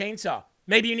Right mini chainsaw.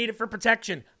 Maybe you need it for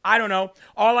protection. I don't know.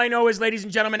 All I know is, ladies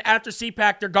and gentlemen, after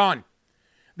CPAC, they're gone.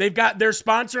 They're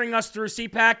sponsoring us through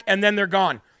CPAC, and then they're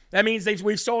gone. That means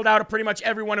we've sold out of pretty much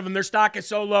every one of them. Their stock is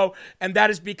so low, and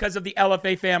that is because of the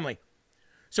LFA family.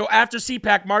 So after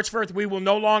CPAC, March 5th, we will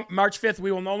no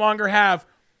longer have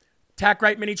Tack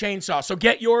Right mini chainsaw. So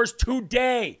get yours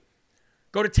today.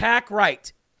 Go to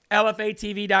TackRight,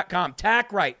 LFATV.com.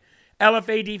 TackRight,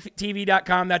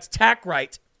 LFATV.com. That's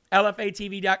TackRight,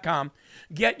 LFATV.com.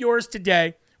 Get yours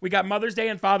today. We got Mother's Day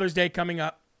and Father's Day coming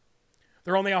up.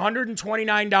 They're only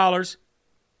 $129,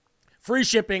 free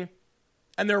shipping,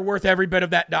 and they're worth every bit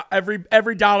of that,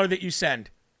 every dollar that you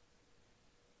send.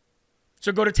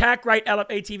 So go to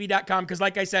TackRightLFATV.com, because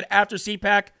like I said, after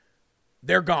CPAC,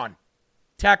 they're gone.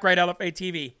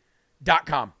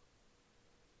 TackRightLFATV.com.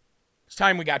 It's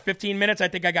time we got 15 minutes. I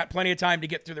think I got plenty of time to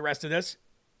get through the rest of this.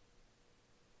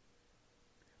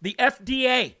 The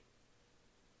FDA.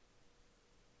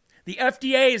 The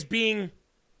FDA is being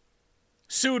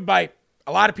sued by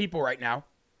a lot of people right now,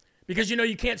 because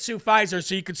you can't sue Pfizer,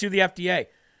 so you can sue the FDA.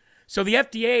 So the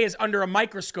FDA is under a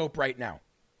microscope right now.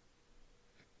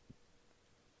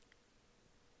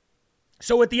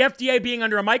 So with the FDA being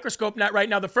under a microscope right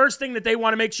now, the first thing that they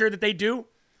want to make sure that they do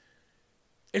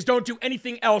is don't do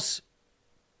anything else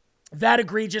that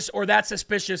egregious or that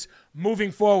suspicious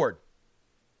moving forward.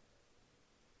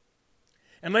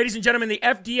 And ladies and gentlemen, the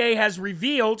FDA has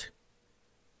revealed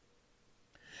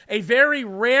a very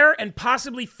rare and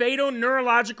possibly fatal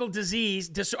neurological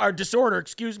disorder,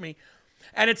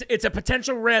 and it's a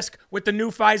potential risk with the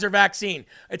new Pfizer vaccine.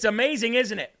 It's amazing,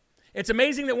 isn't it? It's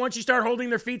amazing that once you start holding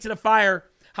their feet to the fire,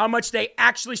 how much they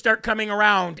actually start coming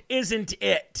around, isn't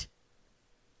it?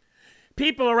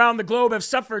 People around the globe have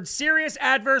suffered serious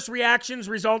adverse reactions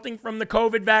resulting from the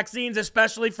COVID vaccines,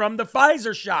 especially from the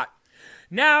Pfizer shot.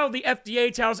 Now the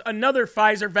FDA tells us that another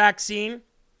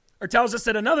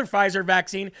Pfizer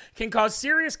vaccine can cause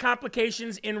serious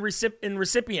complications in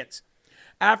recipients.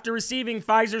 After receiving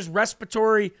Pfizer's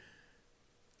respiratory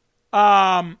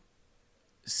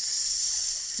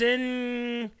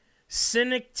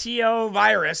syncytial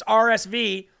virus,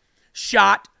 RSV,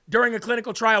 shot during a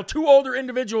clinical trial, 2 older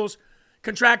individuals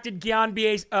contracted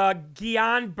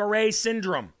Guillain-Barré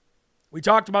syndrome. We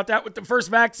talked about that with the first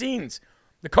vaccines,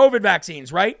 the COVID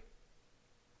vaccines, right?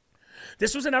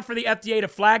 This was enough for the FDA to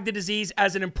flag the disease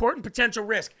as an important potential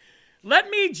risk. Let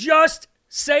me just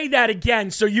say that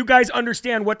again so you guys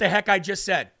understand what the heck I just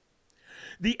said.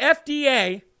 The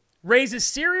FDA raises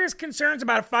serious concerns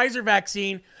about a Pfizer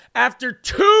vaccine after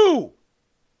 2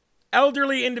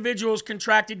 elderly individuals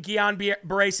contracted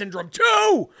Guillain-Barré syndrome.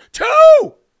 2!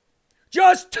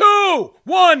 Just 2!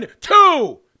 1,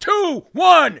 2! 2,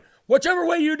 1! Whichever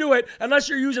way you do it, unless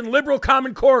you're using liberal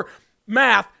Common Core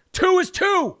math, 2 is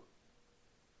 2.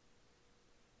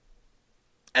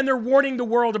 And they're warning the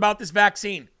world about this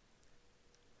vaccine.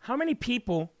 How many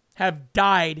people have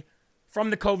died from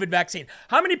the COVID vaccine?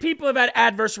 How many people have had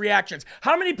adverse reactions?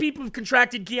 How many people have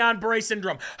contracted Guillain-Barré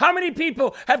syndrome? How many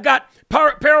people have got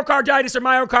pericarditis or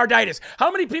myocarditis?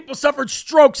 How many people suffered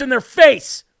strokes in their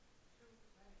face?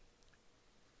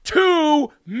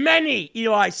 Too many,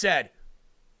 Eli said.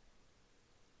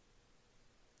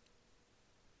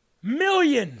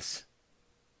 Millions.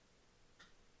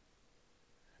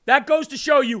 That goes to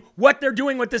show you what they're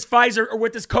doing with this Pfizer or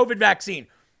with this COVID vaccine.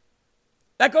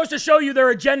 That goes to show you their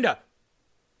agenda.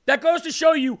 That goes to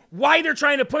show you why they're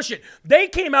trying to push it. They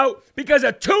came out because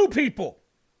of 2 people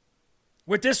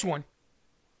with this one.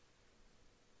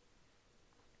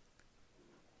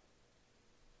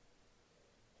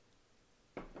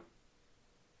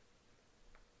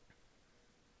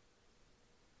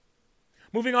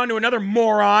 Moving on to another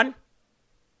moron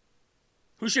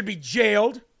who should be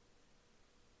jailed.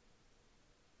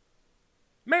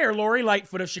 Mayor Lori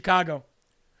Lightfoot of Chicago.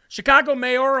 Chicago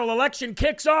mayoral election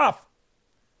kicks off.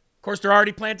 Of course, they're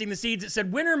already planting the seeds that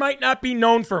said winner might not be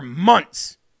known for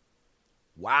months.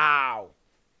 Wow.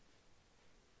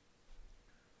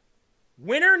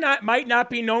 Winner might not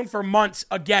be known for months.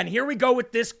 Again, here we go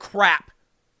with this crap.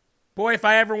 Boy, if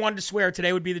I ever wanted to swear,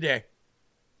 today would be the day.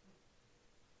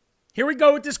 Here we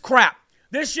go with this crap.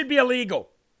 This should be illegal.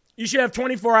 You should have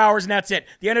 24 hours and that's it.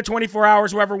 The end of 24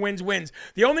 hours, whoever wins, wins.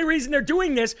 The only reason they're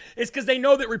doing this is because they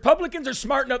know that Republicans are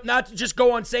smart enough not to just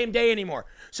go on same day anymore.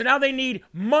 So now they need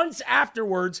months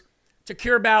afterwards to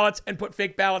cure ballots and put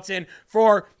fake ballots in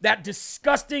for that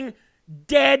disgusting,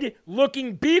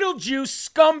 dead-looking Beetlejuice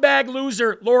scumbag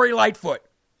loser, Lori Lightfoot.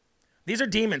 These are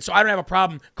demons, so I don't have a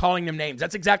problem calling them names.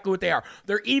 That's exactly what they are.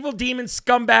 They're evil demon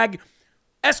scumbag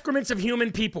excrements of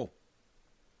human people.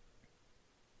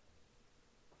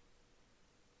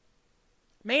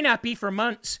 May not be for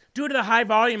months due to the high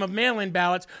volume of mail-in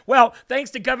ballots. Well,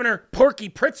 thanks to Governor Porky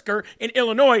Pritzker in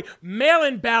Illinois,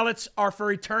 mail-in ballots are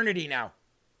for eternity now.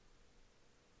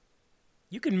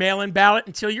 You can mail-in ballot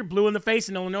until you're blue in the face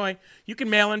in Illinois. You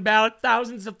can mail-in ballot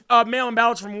thousands of mail-in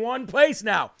ballots from one place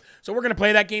now. So we're going to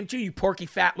play that game too, you porky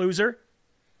fat loser.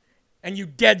 And you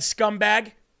dead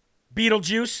scumbag,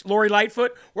 Beetlejuice, Lori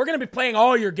Lightfoot. We're going to be playing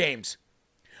all your games.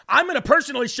 I'm going to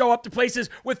personally show up to places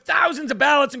with thousands of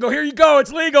ballots and go, here you go,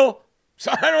 it's legal. So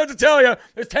I don't know what to tell you.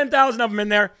 There's 10,000 of them in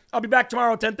there. I'll be back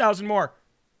tomorrow with 10,000 more.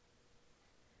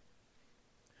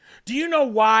 Do you know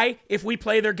why, if we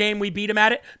play their game, we beat them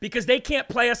at it? Because they can't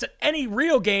play us at any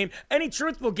real game, any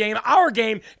truthful game, our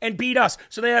game, and beat us.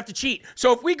 So they have to cheat.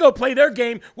 So if we go play their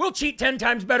game, we'll cheat 10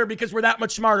 times better because we're that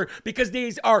much smarter. Because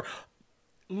these are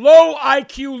low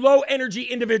IQ, low energy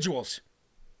individuals.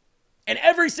 And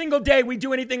every single day we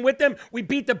do anything with them, we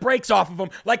beat the brakes off of them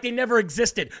like they never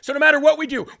existed. So no matter what we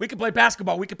do, we can play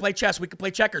basketball, we can play chess, we can play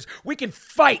checkers, we can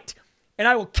fight, and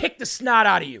I will kick the snot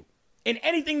out of you in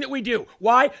anything that we do.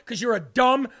 Why? Because you're a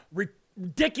dumb,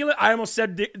 ridiculous, I almost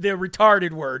said the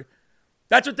retarded word.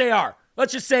 That's what they are.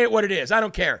 Let's just say it what it is. I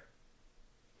don't care.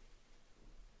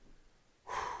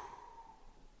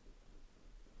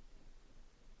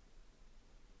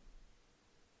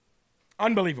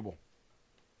 Unbelievable.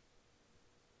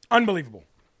 Unbelievable.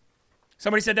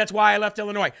 Somebody said that's why I left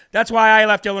Illinois. That's why I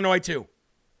left Illinois too.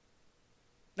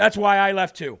 That's why I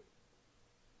left too.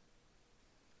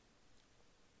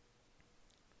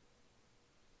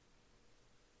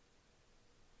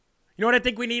 You know what I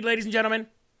think we need, ladies and gentlemen?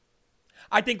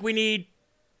 I think we need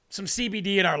some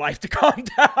CBD in our life to calm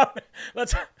down.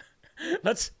 Let's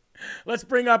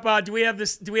bring up, do we have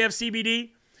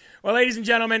CBD? Well, ladies and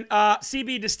gentlemen,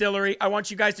 CB Distillery, I want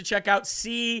you guys to check out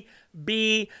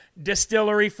CB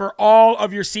Distillery for all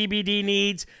of your CBD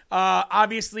needs.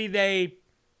 Obviously, they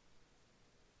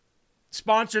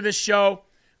sponsor this show.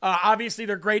 Obviously,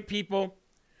 they're great people.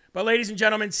 But ladies and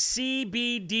gentlemen,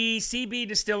 CB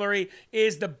Distillery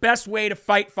is the best way to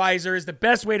fight Pfizer, is the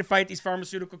best way to fight these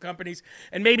pharmaceutical companies,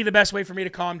 and maybe the best way for me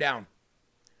to calm down.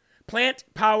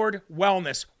 Plant-powered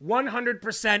wellness,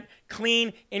 100%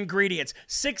 clean ingredients,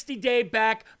 60-day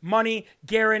back money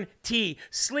guarantee.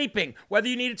 Sleeping, whether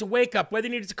you need it to wake up, whether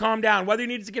you need it to calm down, whether you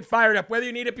need it to get fired up, whether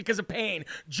you need it because of pain,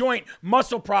 joint,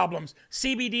 muscle problems.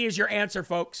 CBD is your answer,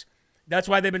 folks. That's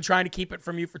why they've been trying to keep it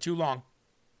from you for too long.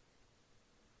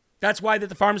 That's why that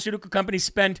the pharmaceutical companies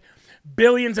spend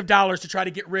billions of dollars to try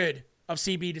to get rid of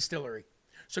CB Distillery.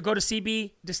 So go to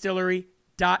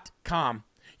cbdistillery.com.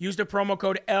 Use the promo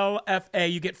code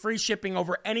LFA. You get free shipping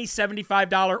over any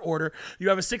 $75 order. You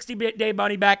have a 60-day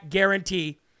money-back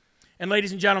guarantee. And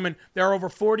ladies and gentlemen, there are over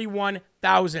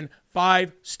 41,000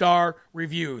 5-star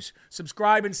reviews.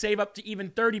 Subscribe and save up to even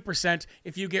 30%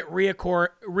 if you get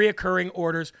reoccurring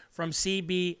orders from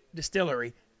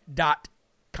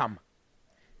cbdistillery.com.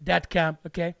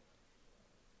 Okay?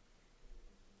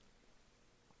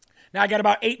 Now I got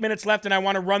about 8 minutes left, and I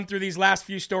want to run through these last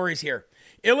few stories here.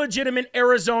 Illegitimate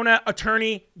Arizona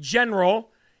Attorney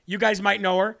General. You guys might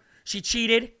know her. She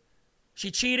cheated.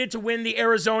 She cheated to win the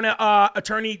Arizona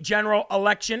Attorney General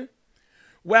election.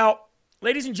 Well,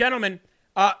 ladies and gentlemen,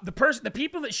 the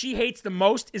people that she hates the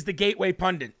most is the Gateway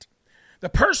Pundit. The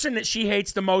person that she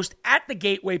hates the most at the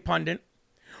Gateway Pundit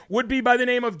would be by the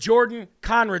name of Jordan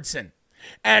Conradson.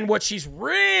 And what she's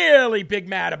really big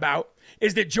mad about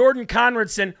is that Jordan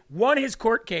Conradson won his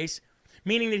court case,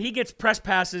 meaning that he gets press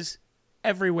passes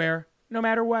everywhere, no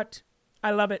matter what. I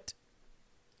love it.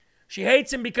 She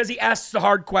hates him because he asks the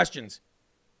hard questions.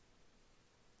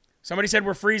 Somebody said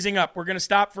we're freezing up. We're going to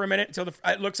stop for a minute until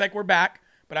it looks like we're back,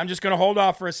 but I'm just going to hold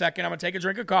off for a second. I'm going to take a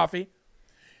drink of coffee.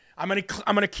 I'm going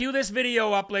to cue this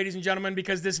video up, ladies and gentlemen,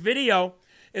 because this video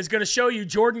is going to show you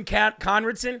Jordan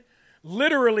Conradson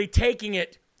literally taking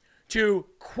it to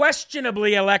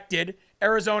questionably elected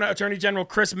Arizona Attorney General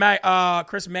Chris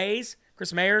Mayers.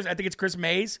 I think it's Chris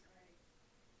Mays.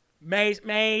 Mays.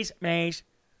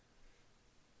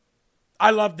 I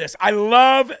love this. I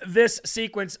love this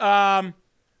sequence.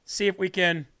 See if we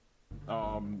can.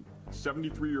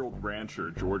 73-year-old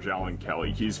rancher George Allen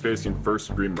Kelly, he's facing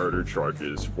first-degree murder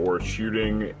charges for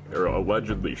shooting, or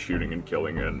allegedly shooting and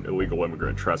killing an illegal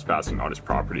immigrant trespassing on his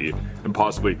property and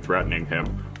possibly threatening him.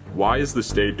 Why is the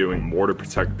state doing more to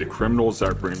protect the criminals that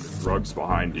are bringing the drugs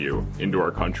behind you into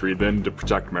our country than to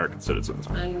protect American citizens?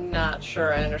 I'm not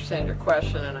sure I understand your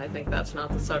question, and I think that's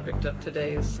not the subject of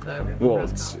today's well,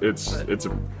 so you're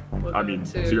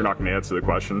not going to answer the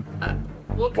question?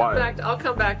 I'll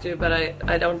come back to you, but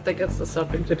I don't think it's the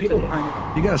subject of today.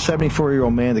 You got a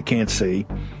 74-year-old man that can't see,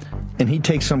 and he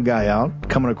takes some guy out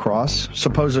coming across.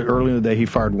 Supposedly early in the day he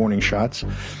fired warning shots.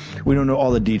 We don't know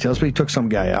all the details, but he took some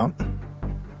guy out.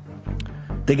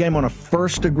 They got him on a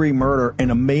first-degree murder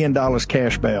and $1 million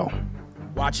cash bail.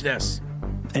 Watch this.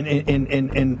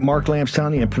 And Mark Lamb's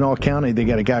County in Pinal County, they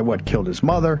got a guy, killed his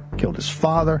mother, killed his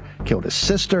father, killed his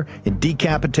sister, and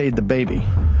decapitated the baby.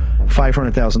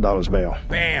 $500,000 bail.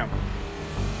 Bam.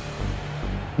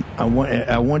 I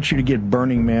want you to get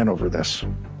Burning Man over this.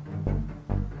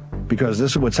 Because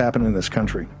this is what's happening in this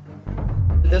country.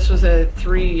 This was a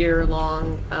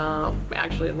 3-year-long,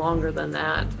 actually longer than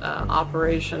that,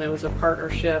 operation. It was a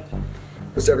partnership.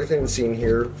 Was everything seen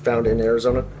here found in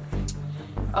Arizona?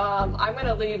 I'm going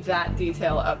to leave that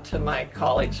detail up to my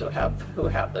colleagues who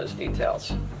have those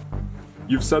details.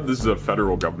 You've said this is a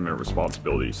federal government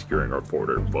responsibility, securing our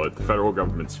border, but the federal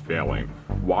government's failing.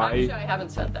 Why? Actually, I haven't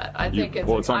said that.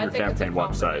 It's on your campaign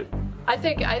website. I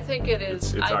think it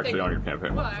is. It's actually on your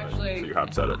campaign website. Actually, so you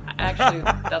have said it. Actually,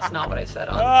 that's not what I said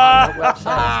on our website. That's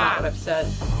not what I've said.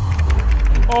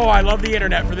 Oh, I love the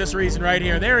internet for this reason right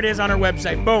here. There it is on our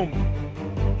website. Boom.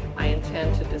 I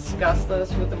intend to discuss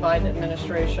this with the Biden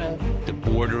administration. The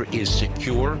border is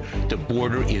secure. The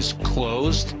border is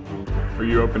closed. Are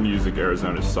you open to using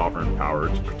Arizona's sovereign power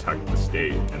to protect the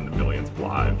state and the millions of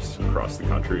lives across the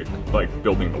country? Like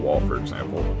building the wall, for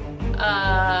example.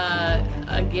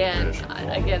 Again,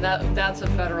 that's a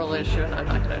federal issue, and I'm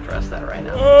not going to address that right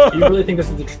now. Do you really think this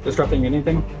is disrupting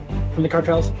anything from the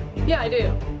cartels? Yeah, I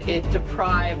do. It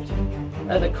deprived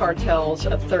the cartels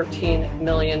of $13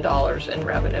 million in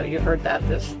revenue. You heard that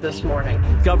this morning.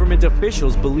 Government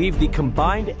officials believe the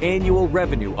combined annual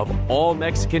revenue of all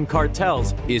Mexican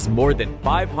cartels is more than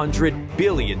 $500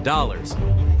 billion.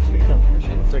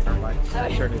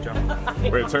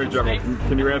 Wait, Attorney General,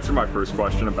 can you answer my first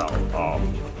question about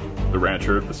the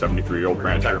rancher, the 73-year-old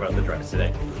rancher? Talk about the drugs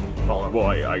today. Well,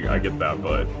 I get that,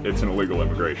 but it's an illegal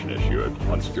immigration issue at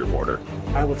unsecured border.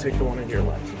 I will take the one in your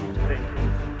left. Thank you.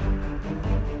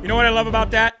 You know what I love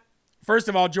about that? First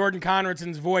of all, Jordan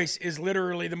Conradson's voice is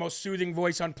literally the most soothing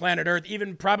voice on planet Earth,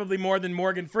 even probably more than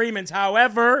Morgan Freeman's.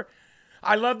 However,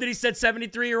 I love that he said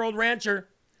 73-year-old rancher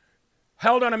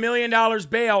held on $1 million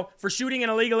bail for shooting an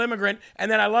illegal immigrant.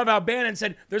 And then I love how Bannon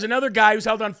said there's another guy who's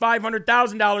held on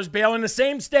 $500,000 bail in the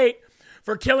same state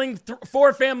for killing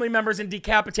 4 family members and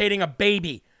decapitating a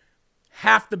baby.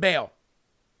 Half the bail.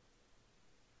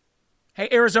 Hey,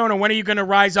 Arizona, when are you going to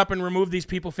rise up and remove these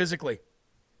people physically?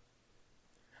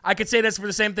 I could say this for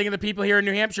the same thing of the people here in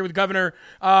New Hampshire with Governor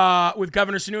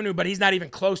Sununu, but he's not even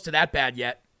close to that bad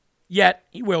yet. Yet,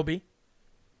 he will be.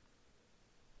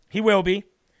 He will be.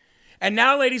 And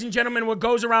now, ladies and gentlemen, what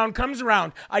goes around comes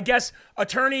around. I guess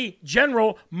Attorney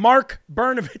General Mark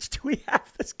Brnovich. Do we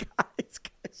have this guy?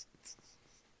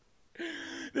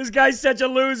 This guy's such a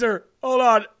loser. Hold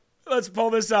on. Let's pull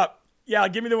this up. Yeah,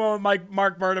 give me the one with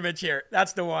Mark Brnovich here.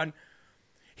 That's the one.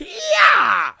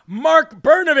 Yeah! Mark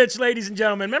Brnovich, ladies and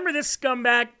gentlemen. Remember this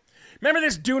scumbag? Remember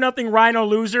this do-nothing rhino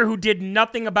loser who did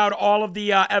nothing about all of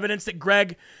the evidence that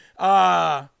Greg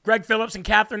Phillips and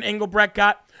Catherine Engelbrecht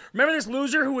got? Remember this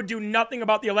loser who would do nothing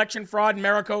about the election fraud in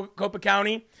Maricopa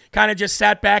County? Kind of just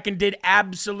sat back and did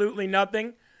absolutely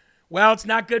nothing? Well, it's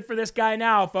not good for this guy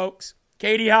now, folks.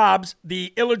 Katie Hobbs,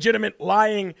 the illegitimate,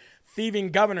 lying,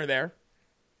 thieving governor there.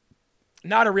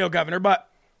 Not a real governor, but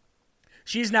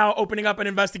she's now opening up an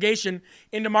investigation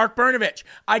into Mark Brnovich.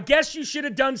 I guess you should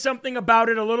have done something about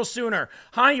it a little sooner.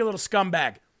 Huh, you little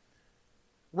scumbag?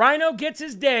 Rhino gets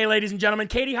his day, ladies and gentlemen.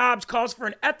 Katie Hobbs calls for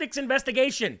an ethics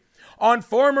investigation on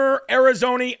former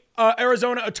Arizona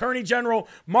Attorney General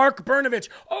Mark Brnovich.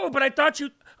 Oh, but I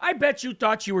bet you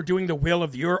thought you were doing the will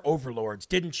of your overlords,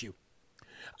 didn't you?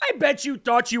 I bet you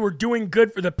thought you were doing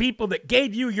good for the people that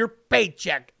gave you your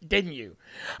paycheck, didn't you?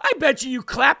 I bet you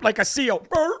clapped like a seal.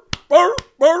 Burr, burr,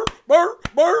 burr, burr,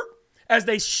 burr, as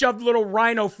they shoved little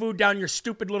rhino food down your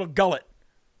stupid little gullet.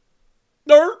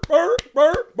 Burr, burr,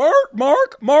 burr, burr,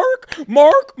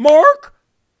 Mark.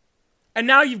 And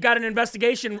now you've got an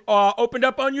investigation opened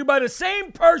up on you by the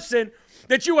same person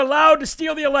that you allowed to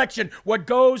steal the election. What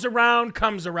goes around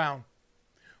comes around.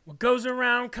 What goes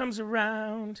around comes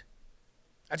around.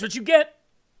 That's what you get.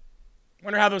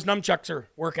 Wonder how those nunchucks are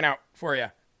working out for you,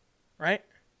 right?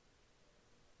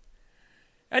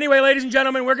 Anyway, ladies and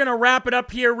gentlemen, we're going to wrap it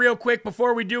up here real quick.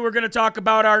 Before we do, we're going to talk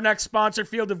about our next sponsor,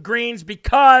 Field of Greens,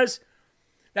 because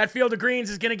that Field of Greens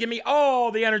is going to give me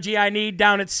all the energy I need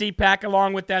down at CPAC,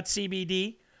 along with that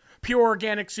CBD, pure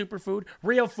organic superfood,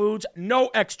 real foods, no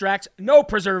extracts, no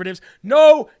preservatives,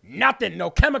 no nothing, no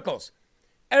chemicals.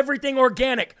 Everything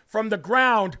organic, from the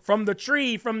ground, from the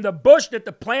tree, from the bush that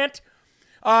the plant,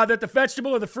 that the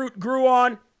vegetable or the fruit grew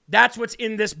on. That's what's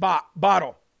in this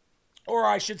bottle. Or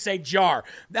I should say jar.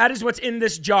 That is what's in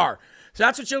this jar. So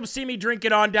that's what you'll see me drink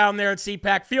it on down there at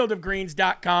CPAC,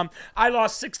 fieldofgreens.com. I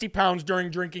lost 60 pounds during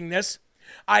drinking this.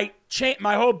 My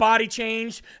whole body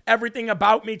changed. Everything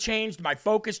about me changed. My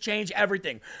focus changed.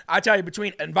 Everything. I tell you,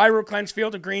 between EnviroCleanse,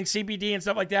 Field of Greens, CBD, and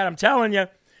stuff like that, I'm telling you,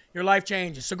 your life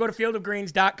changes. So go to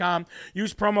fieldofgreens.com.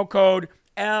 Use promo code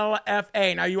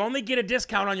LFA. Now, you only get a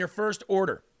discount on your first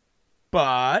order.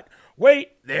 But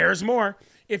wait, there's more.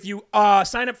 If you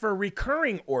sign up for a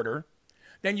recurring order,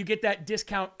 then you get that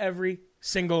discount every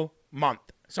single month.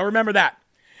 So remember that.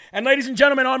 And ladies and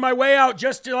gentlemen, on my way out,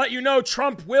 just to let you know,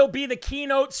 Trump will be the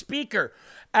keynote speaker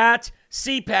at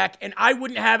CPAC, and I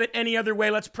wouldn't have it any other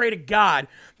way. Let's pray to God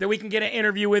that we can get an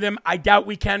interview with him. I doubt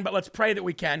we can, but let's pray that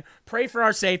we can. Pray for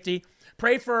our safety.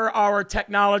 Pray for our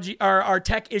technology, our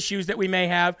tech issues that we may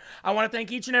have. I want to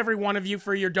thank each and every one of you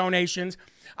for your donations.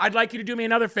 I'd like you to do me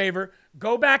another favor.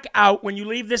 Go back out when you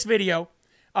leave this video.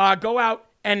 Go out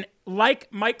and like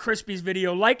Mike Crispy's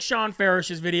video, like Sean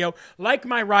Farish's video, like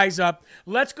my Rise Up.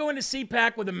 Let's go into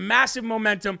CPAC with a massive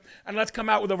momentum, and let's come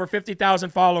out with over 50,000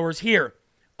 followers here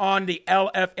on the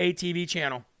LFA TV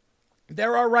channel.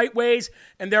 There are right ways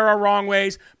and there are wrong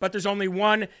ways, but there's only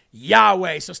one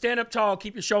Yahweh. So stand up tall,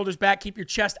 keep your shoulders back, keep your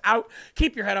chest out,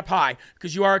 keep your head up high,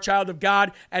 because you are a child of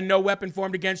God and no weapon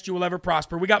formed against you will ever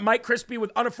prosper. We got Mike Crispy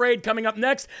with Unafraid coming up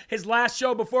next, his last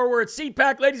show before we're at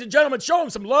CPAC. Ladies and gentlemen, show him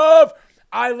some love.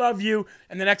 I love you.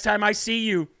 And the next time I see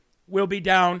you, we'll be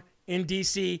down in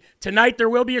D.C. Tonight, there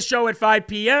will be a show at 5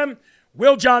 p.m.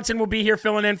 Will Johnson will be here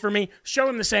filling in for me. Show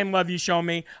him the same love you show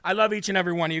me. I love each and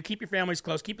every one of you. Keep your families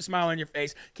close. Keep a smile on your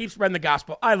face. Keep spreading the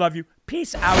gospel. I love you.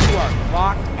 Peace out. You are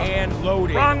locked and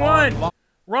loaded. Wrong one.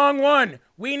 Wrong one.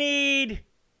 We need...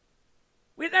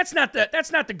 That's not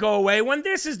the go away one.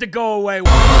 This is the go away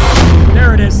one.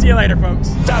 There it is. See you later, folks.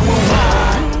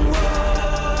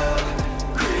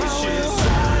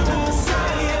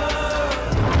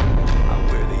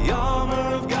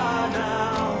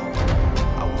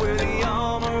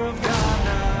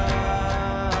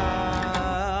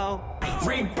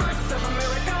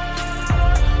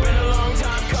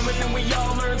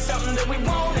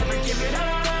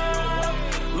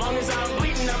 Long as I'm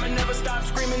bleeding, I'ma never stop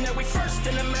screaming that we first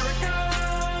in America.